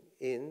checking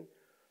in,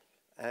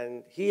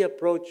 and he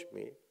approached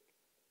me,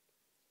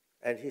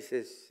 and he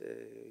says,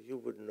 you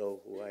would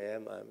know who I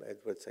am. I'm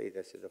Edward Said.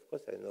 I said, of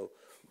course I know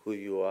who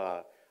you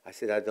are. I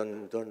said, I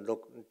didn't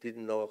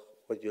know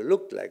what you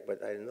looked like,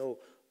 but I know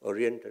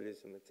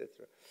Orientalism,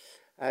 etc.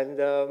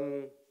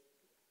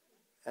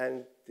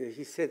 And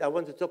he said, I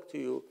want to talk to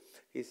you.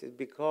 He said,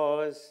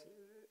 because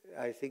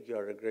I think you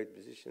are a great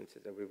musician. He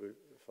said, we will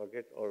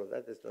forget all of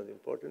that. That's not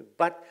important.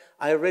 But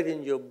I read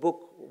in your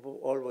book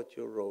all what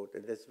you wrote,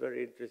 and that's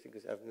very interesting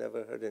because I've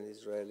never heard an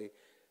Israeli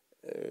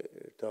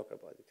talk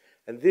about it.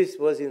 And this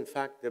was, in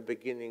fact, the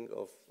beginning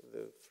of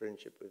the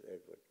friendship with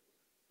Edward.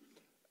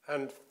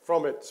 And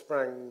from it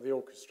sprang the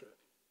orchestra.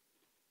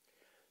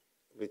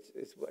 Which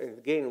is,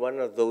 again, one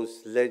of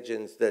those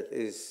legends that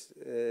is,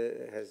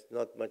 has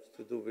not much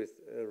to do with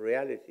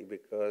reality,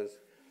 because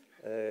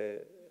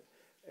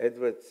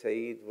Edward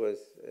Said was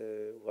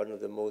one of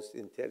the most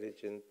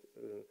intelligent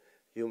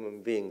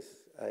human beings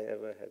I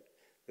ever had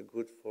the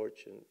good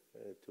fortune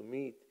to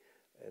meet.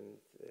 And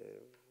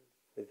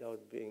without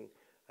being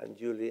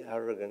unduly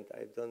arrogant,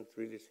 I don't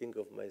really think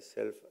of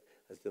myself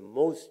as the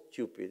most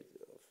stupid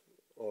of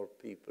all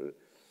people.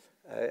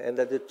 And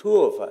that the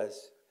two of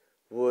us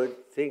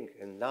would think,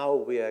 and now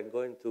we are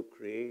going to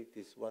create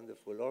this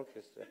wonderful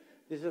orchestra.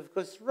 This is, of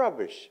course,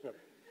 rubbish.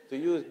 To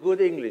use good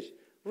English,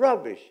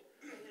 rubbish.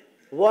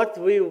 What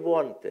we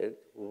wanted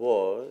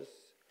was,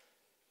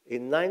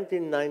 in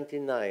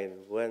 1999,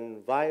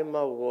 when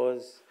Weimar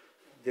was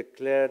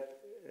declared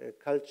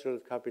cultural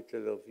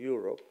capital of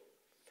Europe,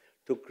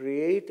 to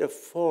create a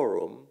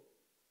forum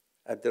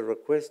at the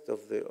request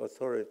of the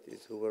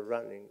authorities who were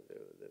running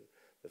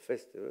the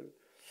festival,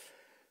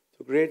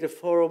 to create a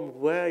forum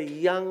where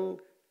young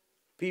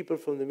people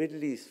from the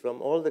Middle East,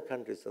 from all the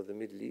countries of the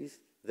Middle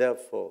East,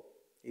 therefore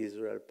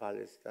Israel,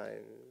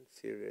 Palestine,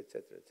 Syria,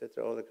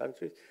 etc., all the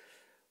countries,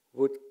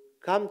 would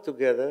come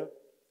together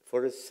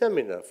for a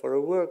seminar, for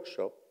a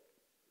workshop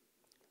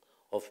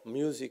of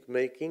music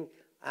making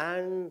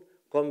and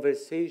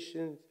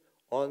conversations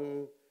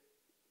on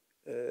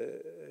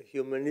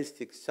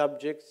humanistic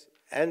subjects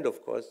and,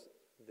 of course,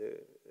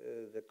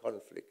 the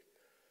conflict.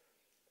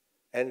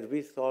 And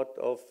we thought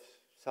of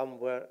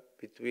somewhere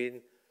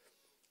between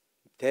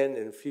 10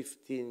 and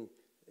 15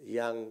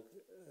 young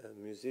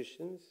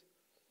musicians,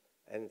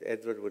 and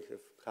Edward would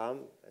have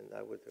come, and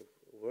I would have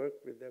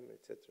worked with them,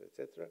 etc.,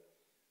 etc.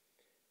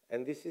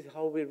 And this is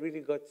how we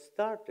really got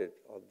started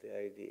on the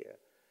idea.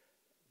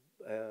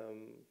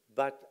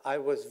 But I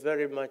was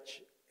very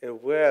much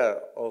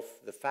aware of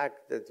the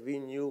fact that we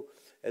knew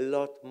a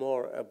lot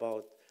more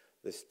about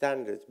the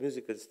standards,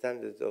 musical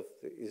standards of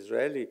the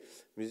Israeli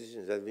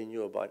musicians than we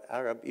knew about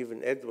Arab.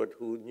 Even Edward,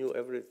 who knew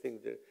everything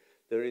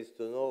there is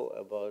to know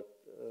about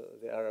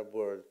the Arab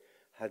world,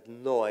 had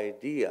no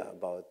idea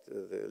about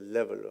the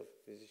level of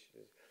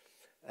musicians.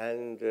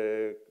 And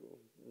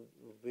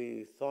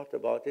we thought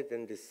about it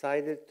and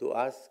decided to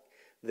ask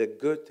the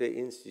Goethe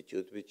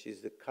Institute, which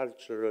is the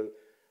cultural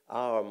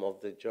arm of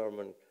the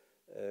German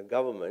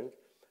government,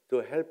 to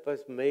help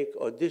us make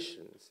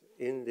auditions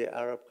in the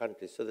Arab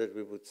countries so that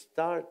we would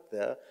start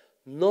there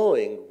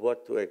knowing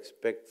what to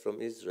expect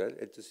from Israel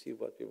and to see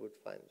what we would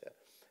find there.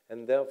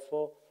 And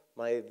therefore,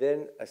 my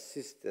then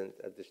assistant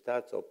at the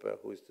Staatsoper,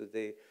 who is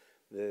today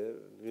the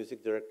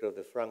music director of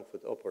the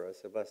Frankfurt Opera,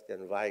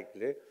 Sebastian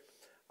Weigle,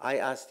 I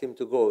asked him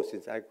to go,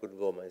 since I could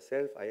go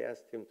myself, I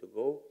asked him to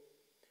go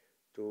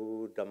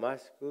to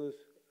Damascus,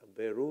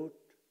 Beirut,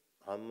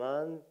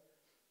 Amman,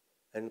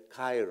 and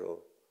Cairo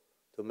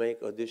to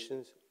make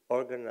auditions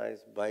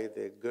organized by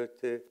the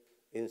Goethe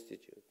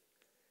Institute.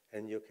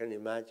 And you can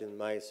imagine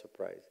my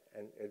surprise,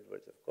 and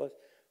Edward's, of course,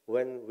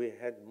 when we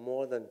had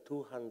more than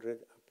 200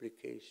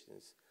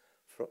 applications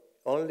from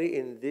only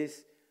in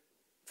these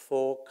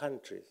 4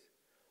 countries.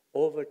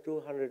 Over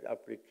 200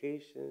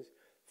 applications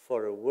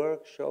for a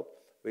workshop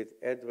with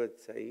Edward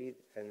Said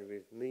and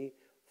with me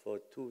for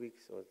 2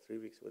 weeks or 3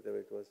 weeks, whatever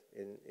it was,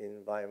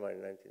 in Weimar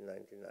in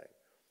 1999.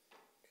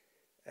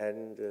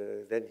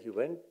 And then he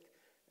went,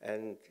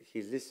 and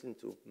he listened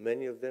to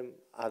many of them.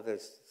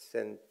 Others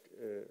sent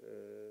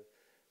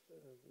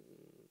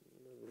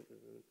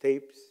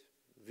tapes,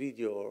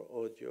 video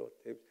or audio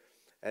tapes,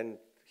 and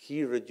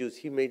he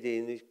made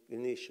the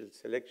initial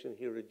selection.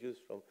 He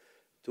reduced from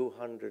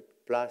 200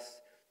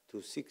 plus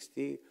to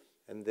 60,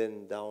 and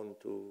then down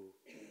to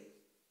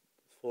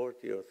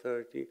 40 or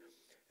 30.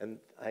 And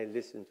I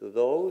listened to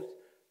those,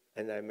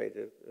 and I made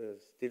a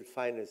still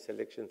final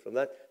selection from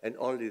that. And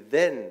only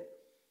then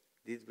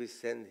did we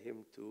send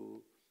him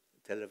to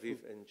Tel Aviv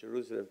and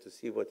Jerusalem to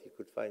see what he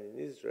could find in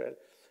Israel.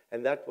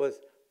 And that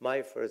was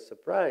my first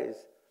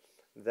surprise,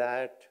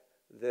 that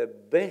the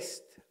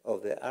best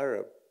of the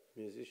Arab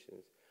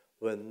musicians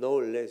were no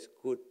less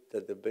good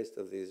than the best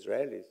of the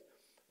Israelis,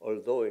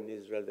 although in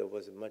Israel there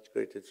was a much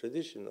greater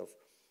tradition of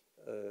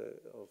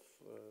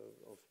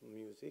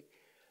music.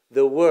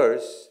 The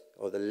worst,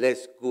 or the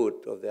less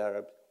good of the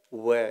Arabs,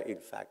 were in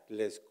fact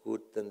less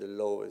good than the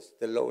lowest.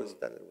 The lowest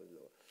standard was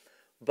lower.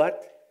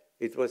 But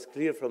it was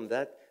clear from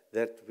that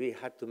we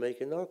had to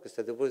make an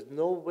orchestra. There was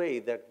no way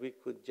that we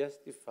could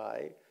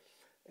justify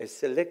a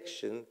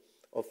selection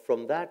of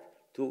from that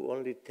to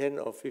only 10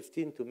 or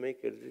 15 to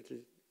make a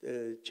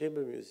little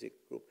chamber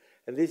music group.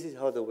 And this is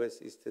how the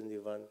West-Eastern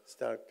Divan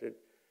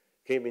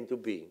came into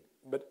being.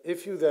 But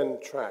if you then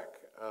track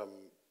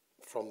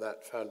from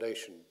that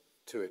foundation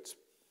to its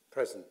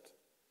present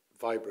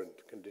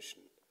vibrant condition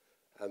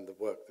and the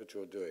work that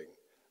you're doing,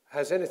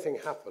 has anything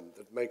happened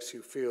that makes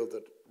you feel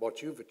that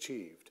what you've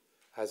achieved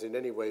has in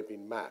any way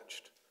been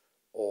matched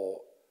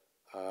or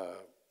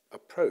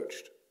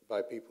approached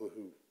by people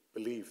who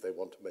believe they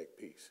want to make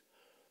peace?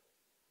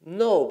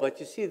 No, but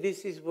you see,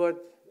 this is what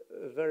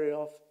very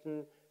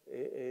often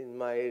in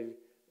my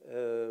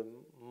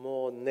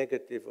more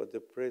negative or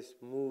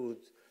depressed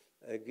moods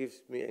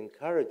gives me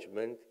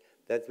encouragement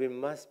that we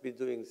must be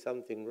doing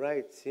something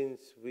right,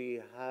 since we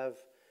have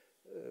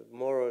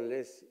more or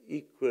less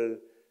equal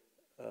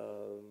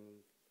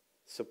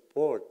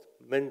support,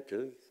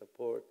 mental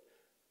support,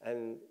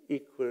 and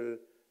equal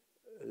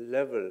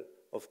level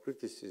of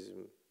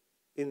criticism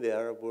in the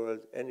Arab world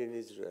and in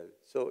Israel.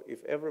 So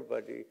if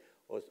everybody,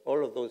 or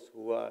all of those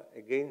who are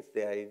against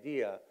the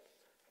idea,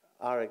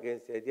 are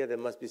against the idea, there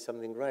must be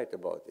something right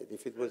about it.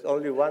 If it was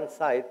only one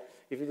side,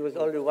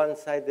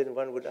 then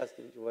one would ask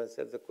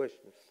oneself the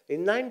question.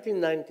 In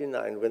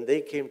 1999, when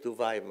they came to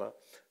Weimar,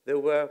 there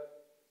were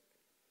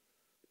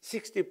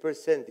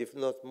 60%, if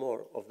not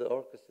more, of the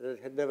orchestra that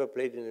had never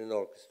played in an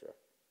orchestra.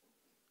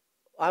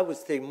 I would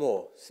say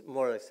more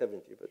like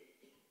 70.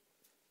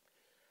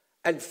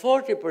 And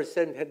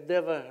 40% had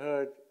never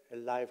heard a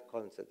live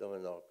concert of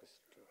an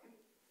orchestra.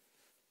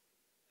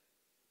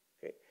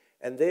 Okay?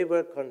 And they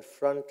were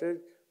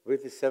confronted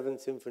with the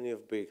Seventh Symphony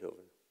of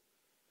Beethoven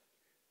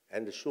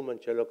and the Schumann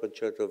Cello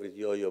Concerto with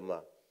Yo-Yo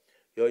Ma.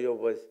 Yo-Yo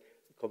was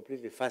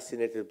completely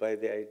fascinated by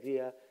the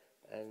idea,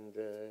 and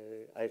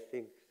I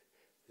think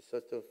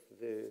sort of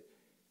the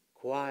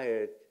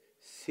quiet,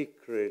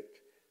 secret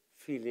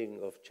feeling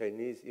of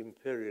Chinese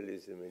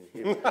imperialism in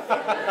him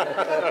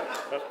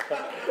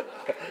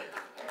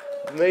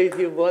made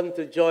him want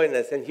to join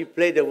us, and he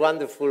played a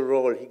wonderful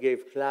role. He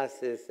gave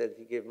classes and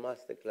he gave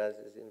master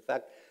classes. In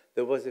fact,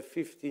 there was a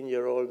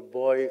 15-year-old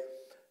boy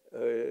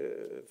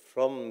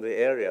from the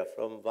area,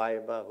 from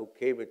Weimar, who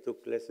came and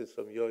took lessons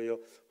from Yo-Yo,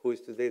 who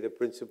is today the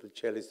principal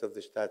cellist of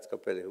the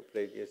Staatskapelle, who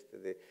played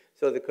yesterday.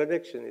 So the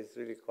connection is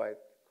really quite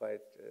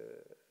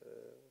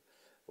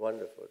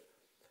wonderful.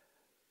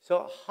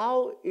 So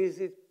how is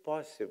it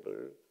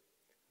possible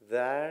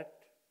that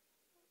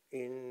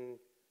in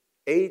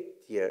 8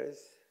 years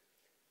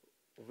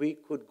we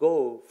could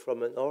go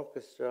from an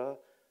orchestra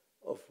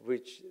of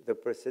which the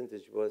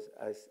percentage was,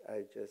 as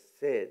I just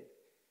said,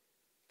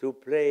 to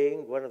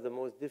playing one of the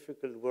most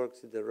difficult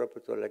works in the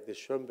repertoire, like the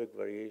Schoenberg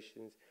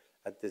Variations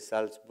at the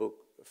Salzburg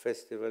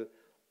Festival,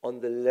 on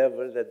the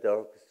level that the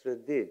orchestra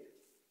did?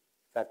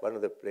 In fact, one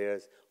of the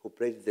players who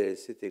played there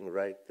is sitting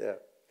right there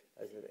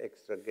as an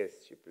extra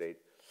guest. She played.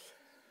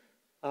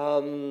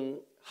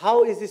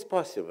 How is this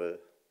possible?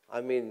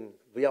 I mean,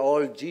 we are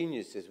all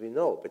geniuses, we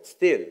know, but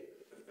still,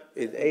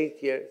 in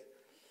 8 years.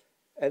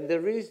 And the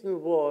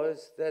reason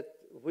was that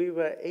we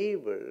were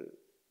able,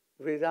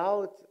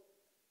 without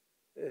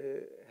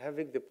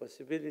having the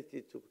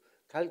possibility to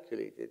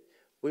calculate it,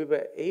 we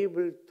were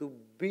able to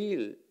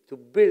build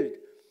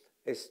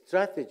a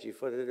strategy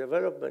for the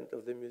development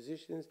of the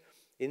musicians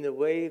in a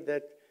way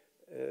that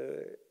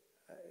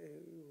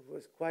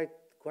was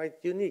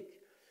quite unique.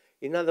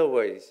 In other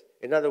words,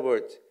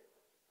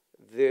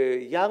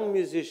 the young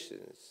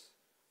musicians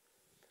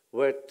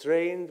were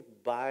trained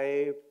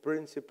by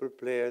principal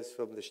players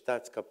from the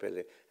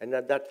Staatskapelle, and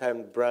at that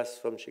time, brass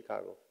from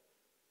Chicago.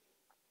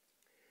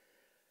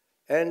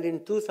 And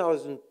in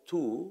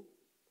 2002,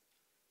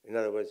 in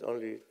other words,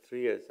 only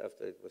 3 years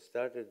after it was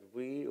started,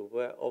 we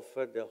were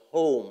offered a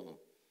home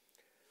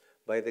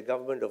by the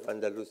government of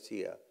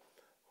Andalusia,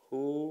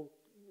 who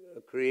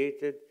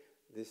created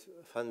this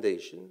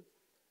foundation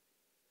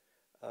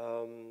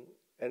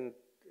and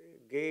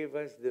gave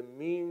us the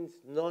means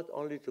not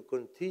only to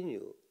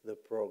continue the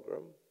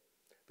program,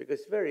 because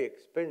it's very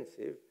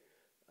expensive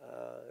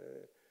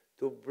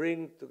to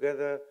bring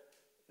together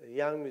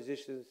young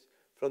musicians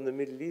from the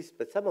Middle East,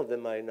 but some of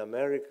them are in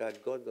America, and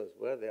God knows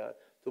where they are,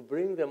 to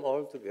bring them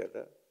all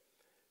together,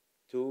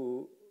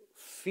 to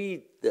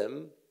feed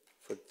them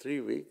for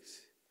 3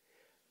 weeks.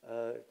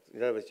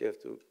 In other words, you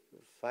have to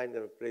find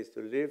them a place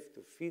to live,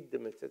 to feed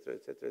them, etc.,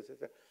 etc.,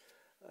 etc.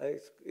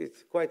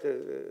 It's quite a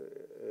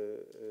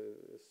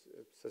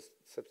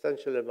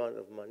substantial amount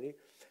of money.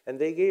 And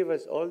they gave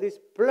us all this,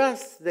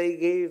 plus they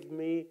gave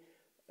me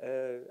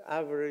an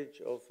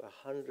average of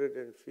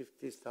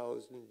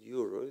 150,000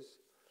 euros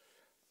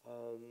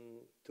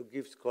to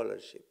give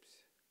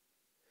scholarships.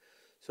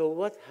 So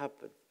what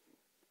happened?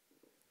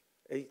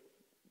 A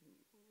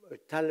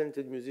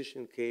talented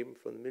musician came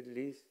from the Middle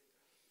East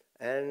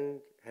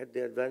and had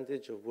the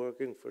advantage of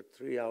working for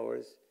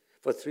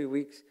 3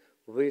 weeks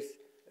with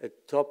a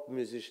top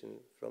musician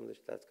from the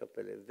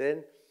Staatskapelle.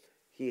 Then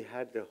he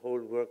had the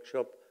whole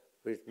workshop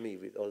with me,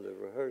 with all the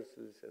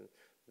rehearsals, and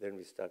then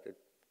we started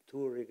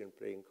touring and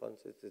playing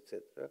concerts,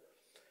 etc.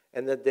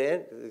 And at the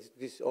end,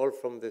 this is all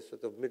from the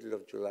sort of middle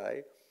of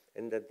July,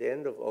 and at the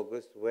end of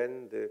August,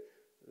 when the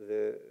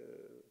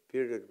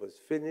period was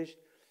finished,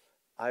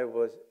 I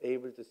was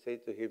able to say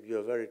to him,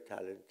 "You're very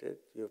talented,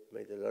 you've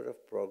made a lot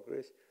of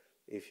progress.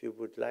 If you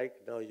would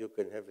like, now you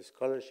can have a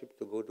scholarship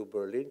to go to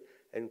Berlin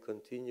and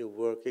continue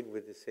working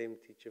with the same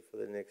teacher for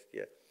the next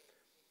year."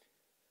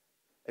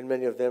 And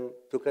many of them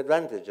took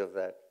advantage of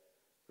that,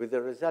 with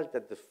the result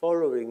that the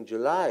following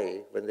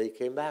July, when they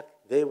came back,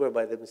 they were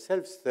by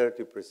themselves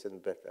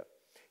 30% better.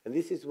 And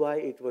this is why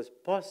it was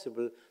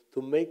possible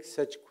to make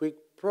such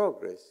quick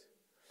progress.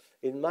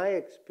 In my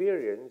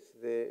experience,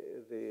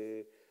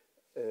 the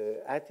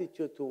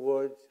attitude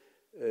towards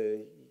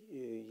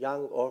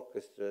young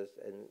orchestras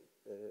and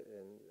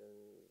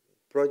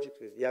projects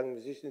with young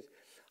musicians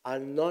are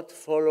not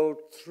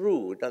followed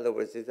through. In other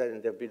words,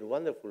 there have been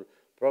wonderful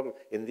programs.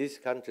 In this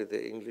country,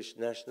 the English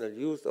National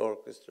Youth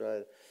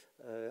Orchestra,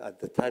 at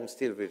the time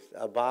still with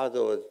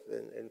Abado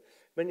and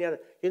many other,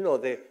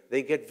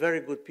 they get very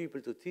good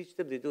people to teach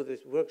them. They do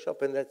this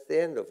workshop, and that's the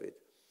end of it.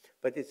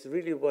 But it's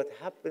really what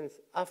happens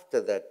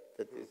after that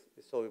that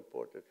is so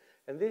important.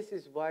 And this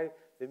is why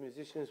the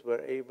musicians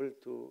were able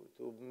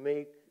to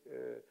make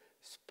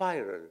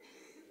spiral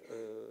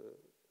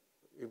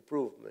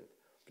improvement.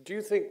 Do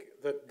you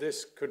think that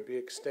this could be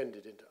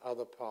extended into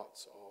other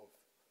parts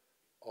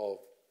of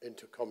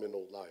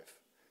intercommunal life?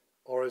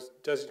 Or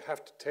does it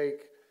have to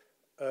take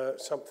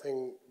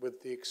something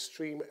with the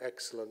extreme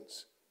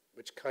excellence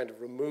which kind of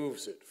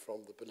removes it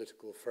from the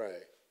political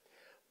fray?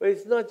 Well,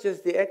 it's not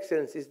just the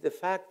excellence, it's the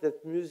fact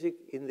that music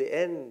in the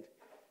end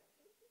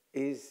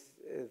is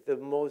the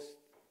most,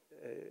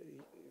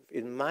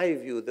 in my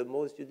view, the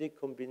most unique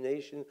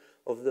combination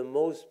of the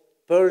most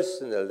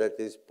personal that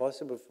is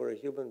possible for a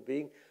human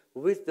being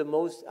with the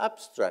most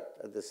abstract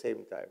at the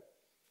same time.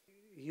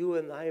 You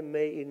and I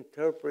may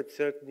interpret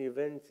certain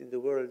events in the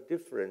world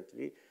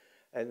differently,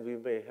 and we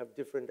may have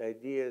different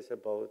ideas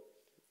about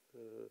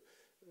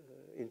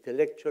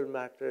intellectual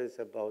matters,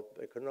 about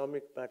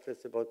economic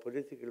matters, about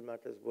political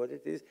matters, what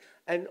it is,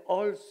 and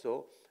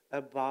also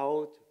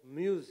about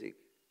music,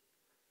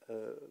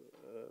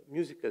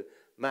 musical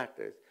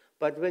matters.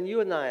 But when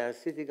you and I are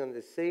sitting on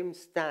the same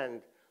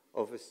stand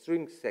of a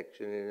string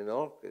section in an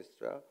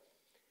orchestra,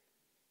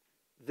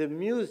 the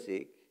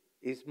music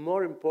is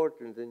more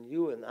important than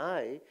you and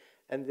I,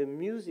 and the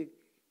music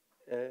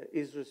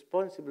is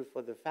responsible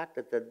for the fact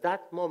that at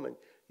that moment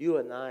you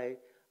and I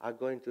are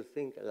going to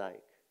think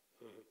alike.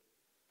 Mm-hmm.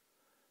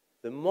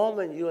 The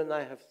moment you and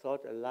I have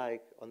thought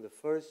alike on the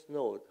first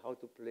note, how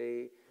to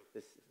play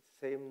the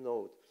same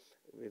note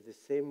with the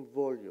same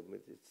volume,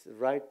 with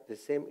the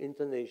same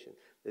intonation,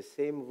 the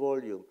same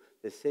volume,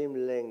 the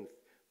same length,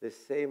 the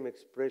same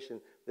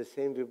expression, the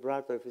same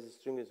vibrato if it's a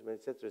string instrument,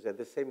 etc.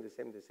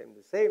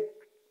 The same.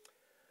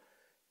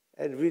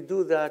 And we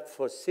do that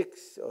for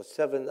 6 or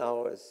 7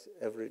 hours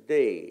every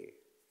day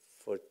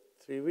for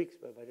 3 weeks.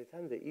 But by the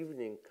time the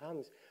evening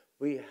comes,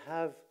 we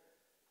have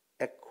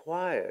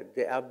acquired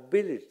the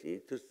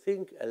ability to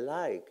think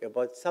alike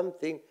about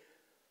something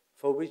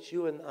for which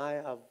you and I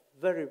are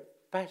very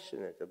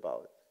passionate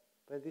about.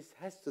 But this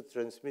has to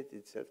transmit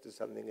itself to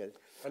something else.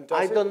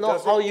 I don't know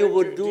how you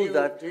would do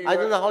that. I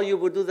don't know how you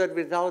would do that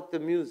without the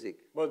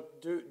music. Well,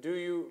 do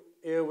you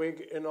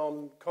earwig in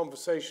on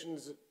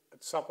conversations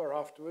at supper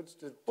afterwards?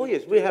 Oh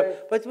yes, we have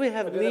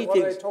meetings. What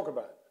do they talk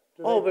about?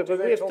 Do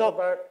they talk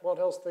about what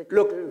else they can do?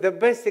 Look, the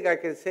best thing I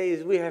can say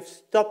is we have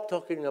stopped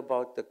talking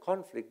about the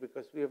conflict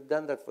because we have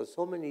done that for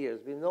so many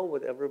years. We know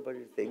what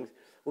everybody thinks.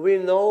 We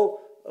know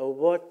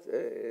what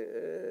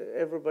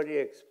everybody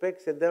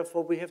expects, and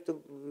therefore we have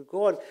to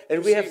go on.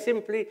 And we have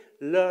simply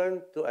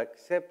learned to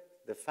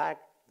accept the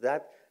fact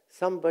that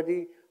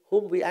somebody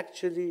whom we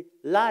actually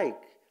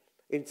like,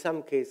 in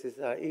some cases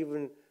are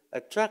even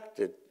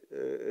attracted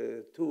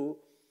to,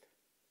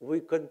 we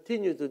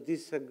continue to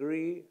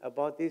disagree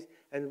about this,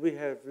 and we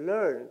have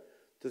learned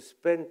to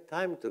spend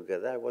time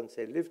together. I won't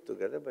say live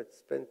together, but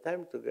spend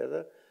time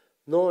together,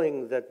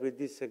 knowing that we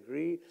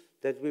disagree,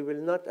 that we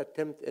will not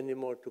attempt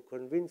anymore to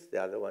convince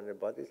the other one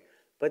about this,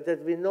 but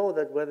that we know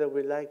that whether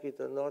we like it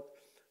or not,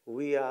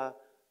 we are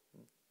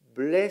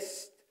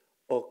blessed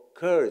or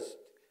cursed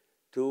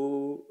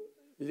to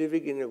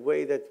living in a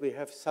way that we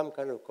have some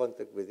kind of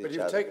contact with each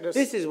other.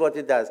 This is what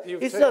it does.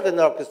 It's not an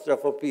orchestra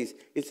for peace.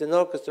 It's an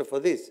orchestra for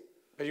this.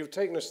 But you've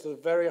taken us to the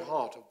very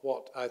heart of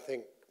what I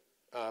think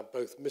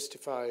both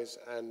mystifies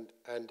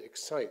and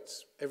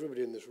excites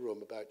everybody in this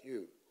room about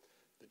you.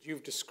 That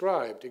you've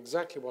described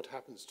exactly what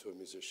happens to a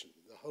musician,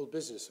 the whole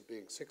business of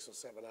being 6 or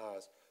 7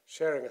 hours,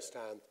 sharing a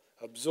stand,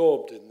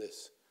 absorbed in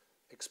this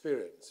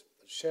experience,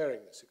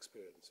 sharing this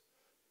experience.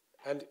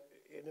 And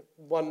in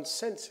one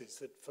senses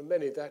that for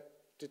many that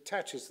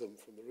detaches them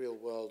from the real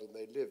world and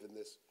they live in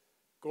this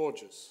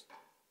gorgeous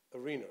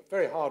arena.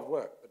 Very hard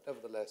work, but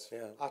nevertheless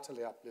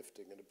utterly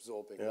uplifting and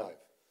absorbing life.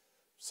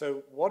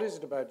 So what is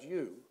it about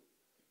you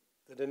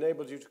that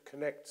enabled you to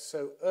connect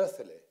so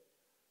earthily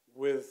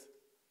with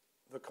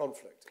the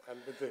conflict? And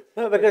with the,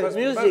 no, because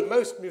music,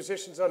 most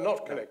musicians are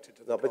not connected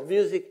to the conflict.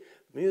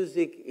 But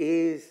music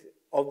is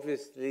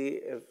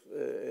obviously a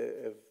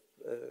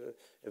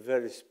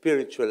very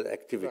spiritual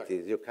activity.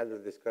 Right. You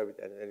cannot describe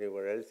it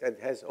anywhere else. And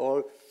has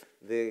all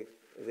the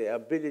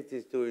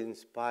abilities to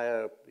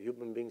inspire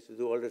human beings to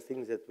do all the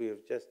things that we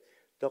have just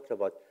talked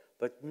about.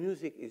 But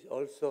music is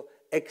also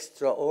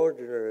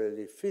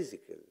extraordinarily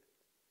physical.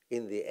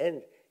 In the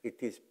end,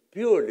 it is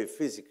purely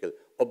physical.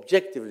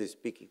 Objectively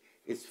speaking,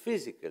 it's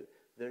physical.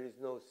 There is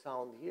no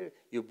sound here.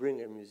 You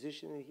bring a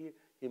musician in here,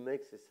 he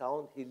makes a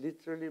sound. He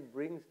literally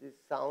brings this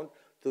sound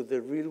to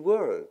the real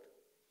world.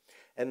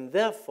 And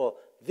therefore,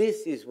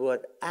 this is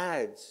what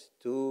adds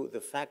to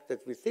the fact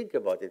that we think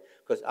about it.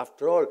 Because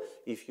after all,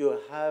 if you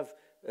have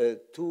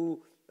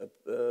two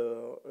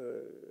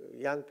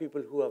young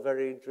people who are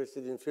very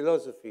interested in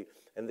philosophy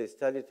and they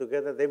study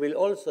together, they will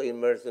also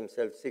immerse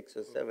themselves 6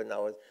 or 7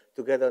 hours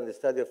together on the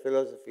study of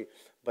philosophy.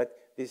 But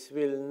this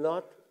will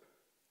not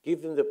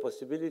give them the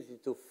possibility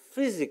to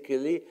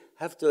physically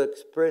have to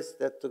express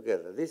that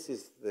together. This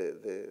is,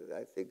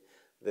 I think,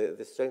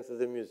 the strength of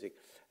the music.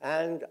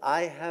 And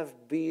I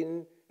have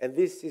been, and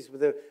this is,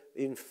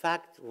 in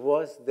fact,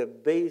 was the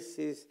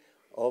basis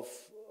of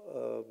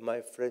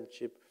my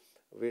friendship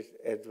with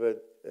Edward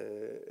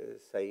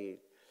Said,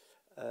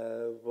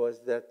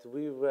 was that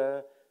we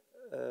were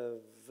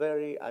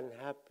very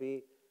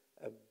unhappy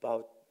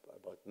about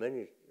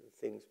many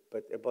things,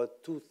 but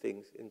about 2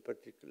 things in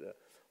particular.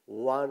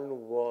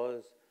 One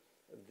was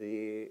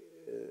the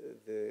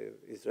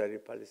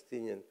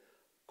Israeli-Palestinian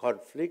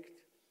conflict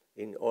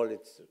in all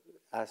its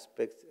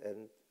aspects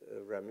and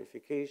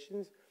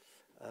ramifications,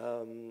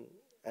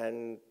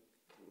 and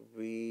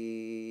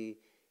we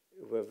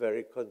were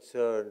very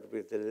concerned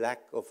with the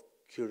lack of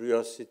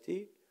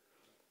curiosity.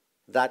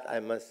 That I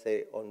must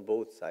say on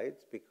both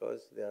sides,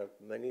 because there are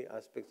many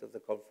aspects of the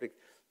conflict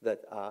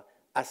that are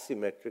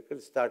asymmetrical,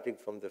 starting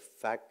from the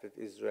fact that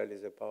Israel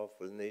is a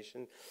powerful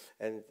nation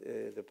and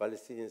the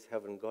Palestinians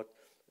haven't got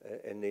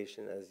a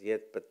nation as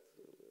yet, but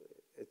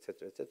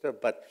etc., etc.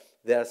 But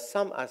there are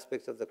some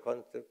aspects of the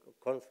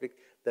conflict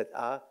that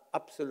are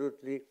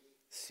absolutely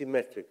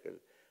symmetrical.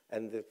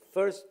 And the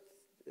first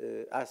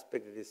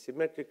aspect that is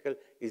symmetrical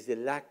is the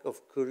lack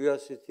of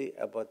curiosity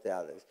about the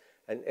others.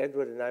 And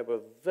Edward and I were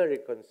very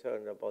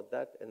concerned about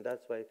that, and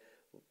that's why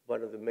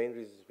one of the main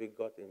reasons we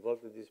got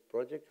involved with this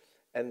project.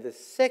 And the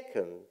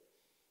second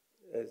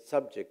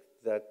subject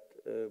that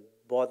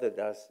bothered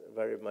us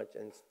very much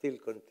and still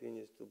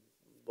continues to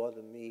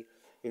bother me,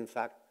 in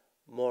fact,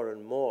 more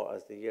and more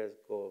as the years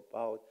go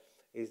about,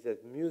 is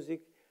that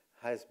music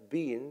has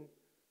been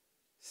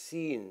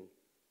seen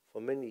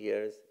for many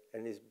years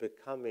and is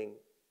becoming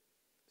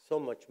so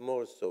much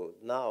more so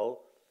now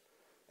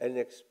an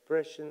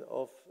expression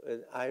of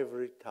an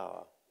ivory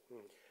tower.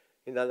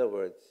 In other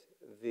words,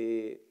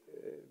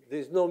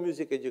 there's no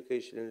music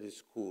education in the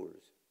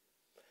schools.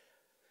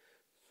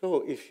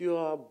 So if you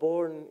are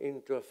born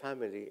into a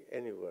family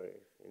anywhere,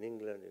 in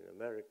England, in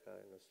America,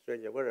 in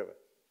Australia, wherever,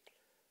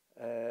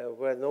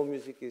 where no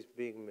music is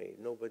being made,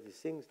 nobody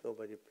sings,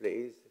 nobody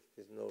plays,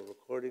 there's no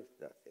recordings,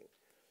 nothing.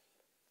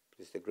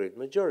 It's the great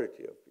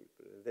majority of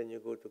people. And then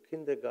you go to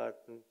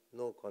kindergarten,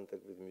 no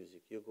contact with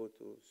music. You go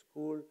to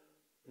school,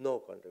 no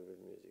contact with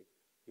music.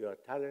 You are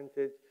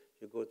talented,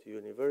 you go to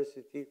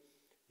university,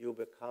 you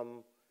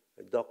become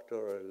a doctor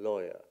or a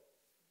lawyer.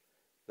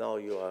 Now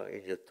you are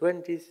in your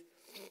 20s,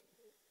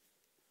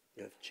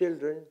 you have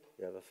children,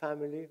 you have a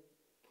family,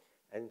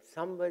 and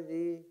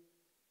somebody,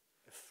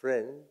 a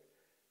friend,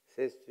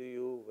 says to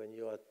you when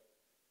you are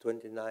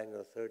 29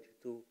 or 32,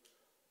 oh,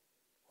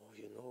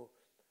 you know,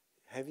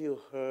 have you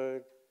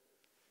heard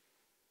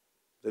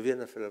the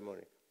Vienna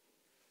Philharmonic?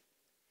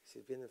 I say,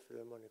 Vienna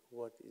Philharmonic,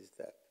 what is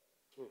that?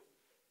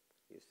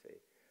 You say,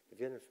 the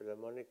Vienna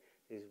Philharmonic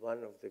is one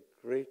of the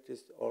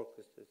greatest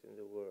orchestras in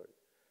the world.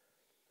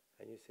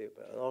 And you say,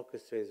 but an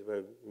orchestra is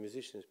where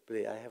musicians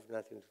play. I have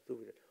nothing to do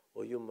with it.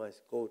 Or you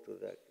must go to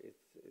that.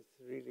 It's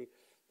really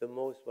the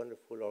most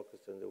wonderful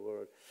orchestra in the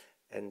world.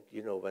 And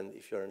you know,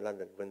 if you're in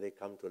London, when they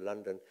come to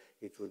London,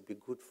 it would be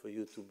good for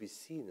you to be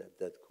seen at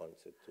that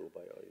concert too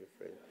by all your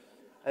friends.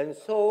 And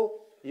so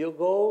you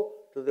go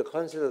to the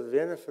concert of the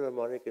Vienna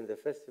Philharmonic in the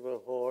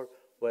festival hall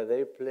where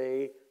they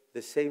play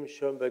the same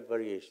Schoenberg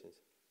variations.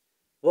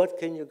 What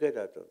can you get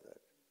out of that?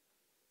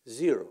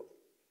 Zero.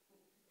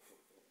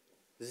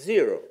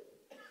 Zero.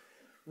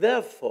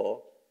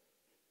 Therefore,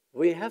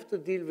 we have to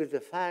deal with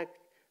the fact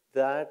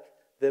that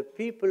the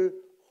people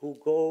who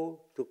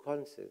go to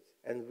concerts,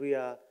 and we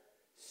are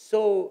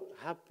so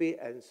happy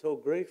and so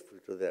grateful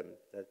to them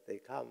that they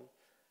come.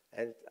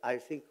 And I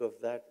think of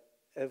that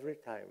every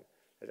time,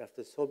 that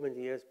after so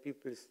many years,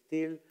 people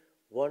still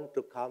want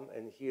to come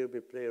and hear me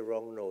play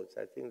wrong notes.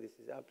 I think this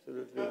is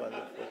absolutely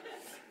wonderful.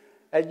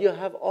 And you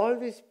have all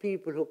these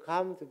people who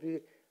come to be,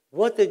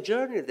 what a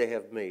journey they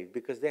have made,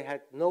 because they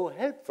had no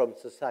help from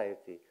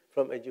society,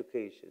 from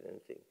education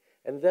and things.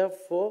 And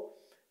therefore,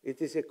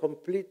 it is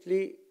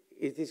completely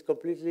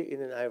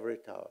in an ivory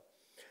tower.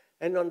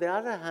 And on the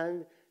other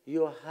hand,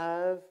 you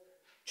have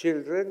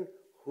children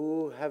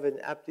who have an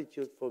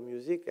aptitude for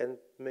music and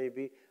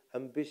maybe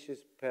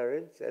ambitious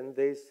parents, and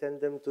they send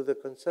them to the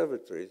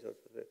conservatories or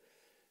to the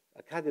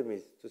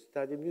academies to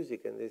study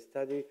music, and they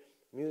study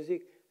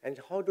music. And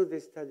how do they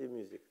study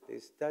music? They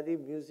study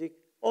music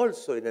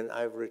also in an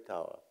ivory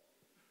tower.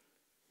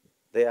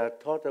 They are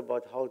taught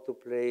about how to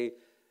play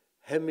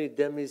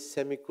hemi-demi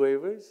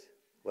semiquavers.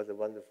 What a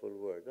wonderful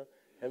word, huh?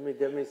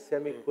 Hemi-demi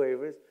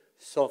semiquavers,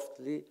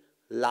 softly,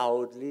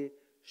 loudly,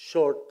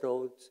 short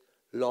notes,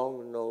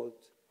 long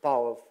notes,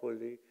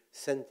 powerfully,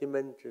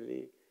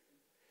 sentimentally,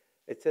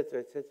 etc.,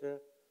 etc.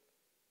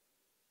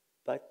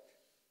 But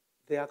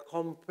they are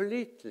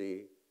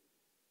completely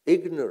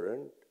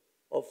ignorant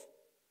of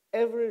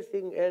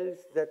everything else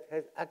that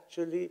has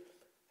actually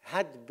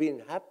had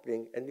been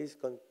happening and is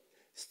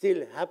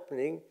still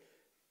happening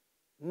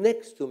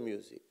next to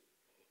music.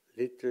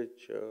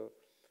 Literature,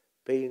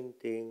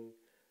 painting,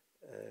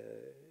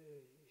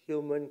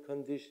 human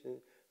condition,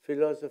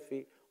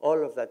 philosophy,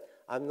 all of that.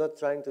 I'm not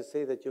trying to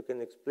say that you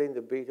can explain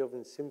the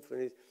Beethoven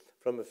symphonies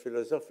from a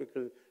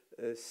philosophical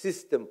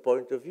system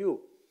point of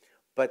view,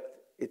 but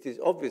it is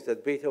obvious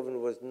that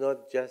Beethoven was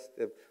not just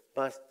a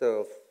master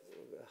of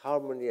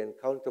harmony and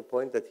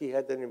counterpoint, that he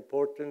had an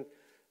important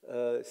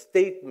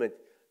statement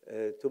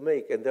to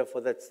make, and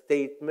therefore that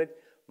statement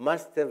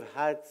must have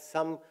had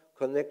some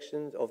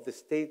connections of the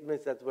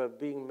statements that were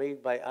being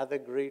made by other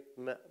great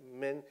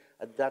men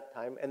at that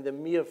time. And the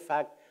mere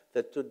fact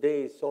that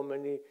today, so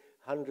many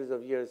hundreds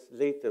of years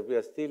later, we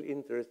are still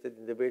interested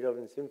in the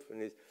Beethoven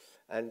symphonies,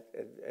 and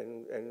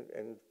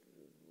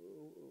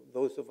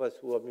those of us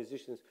who are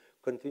musicians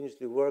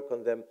continuously work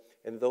on them,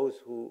 and those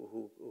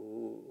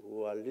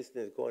who are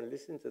listeners go and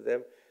listen to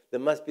them, there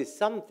must be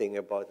something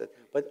about it.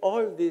 But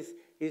all this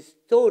is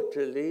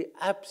totally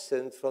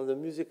absent from the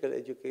musical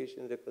education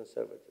in the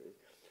conservatories.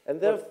 And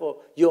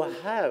therefore you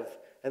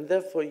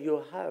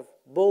have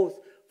both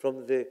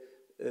from the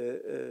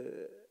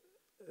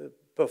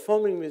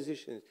performing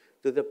musicians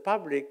to the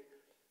public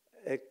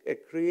a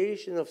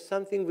creation of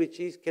something which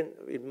is,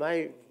 in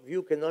my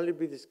view, can only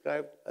be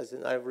described as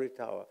an ivory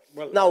tower.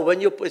 Well, now, when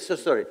you put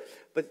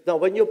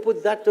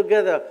that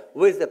together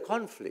with the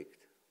conflict,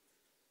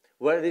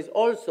 where it is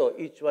also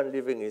each one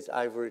living in his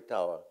ivory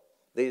tower,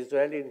 the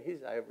Israeli in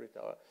his ivory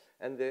tower,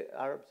 and the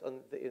Arabs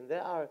in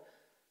their are,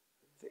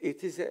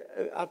 it is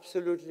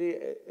absolutely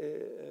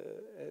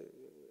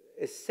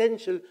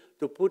essential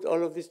to put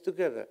all of this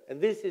together,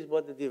 and this is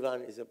what the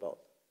divan is about.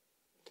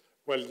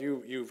 Well,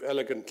 you've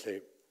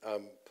elegantly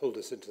pulled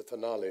us into the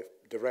finale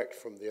direct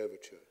from the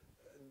overture.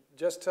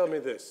 Just tell me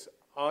this,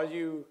 are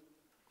you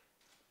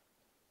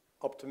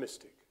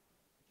optimistic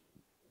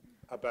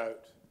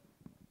about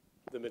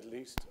the Middle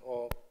East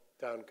or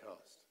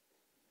downcast?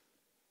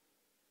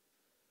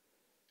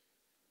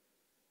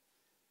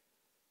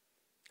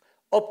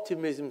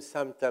 Optimism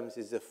sometimes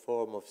is a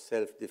form of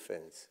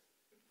self-defense.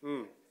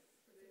 You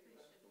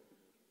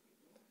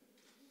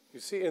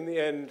see, in the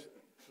end,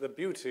 the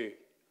beauty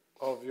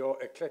of your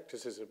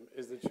eclecticism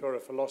is that you're a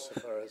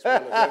philosopher as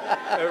well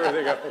as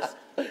everything else.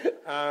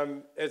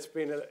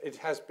 It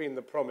has been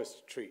the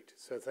promised treat.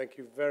 So thank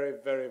you very,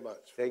 very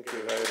much. Thank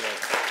you very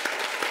much.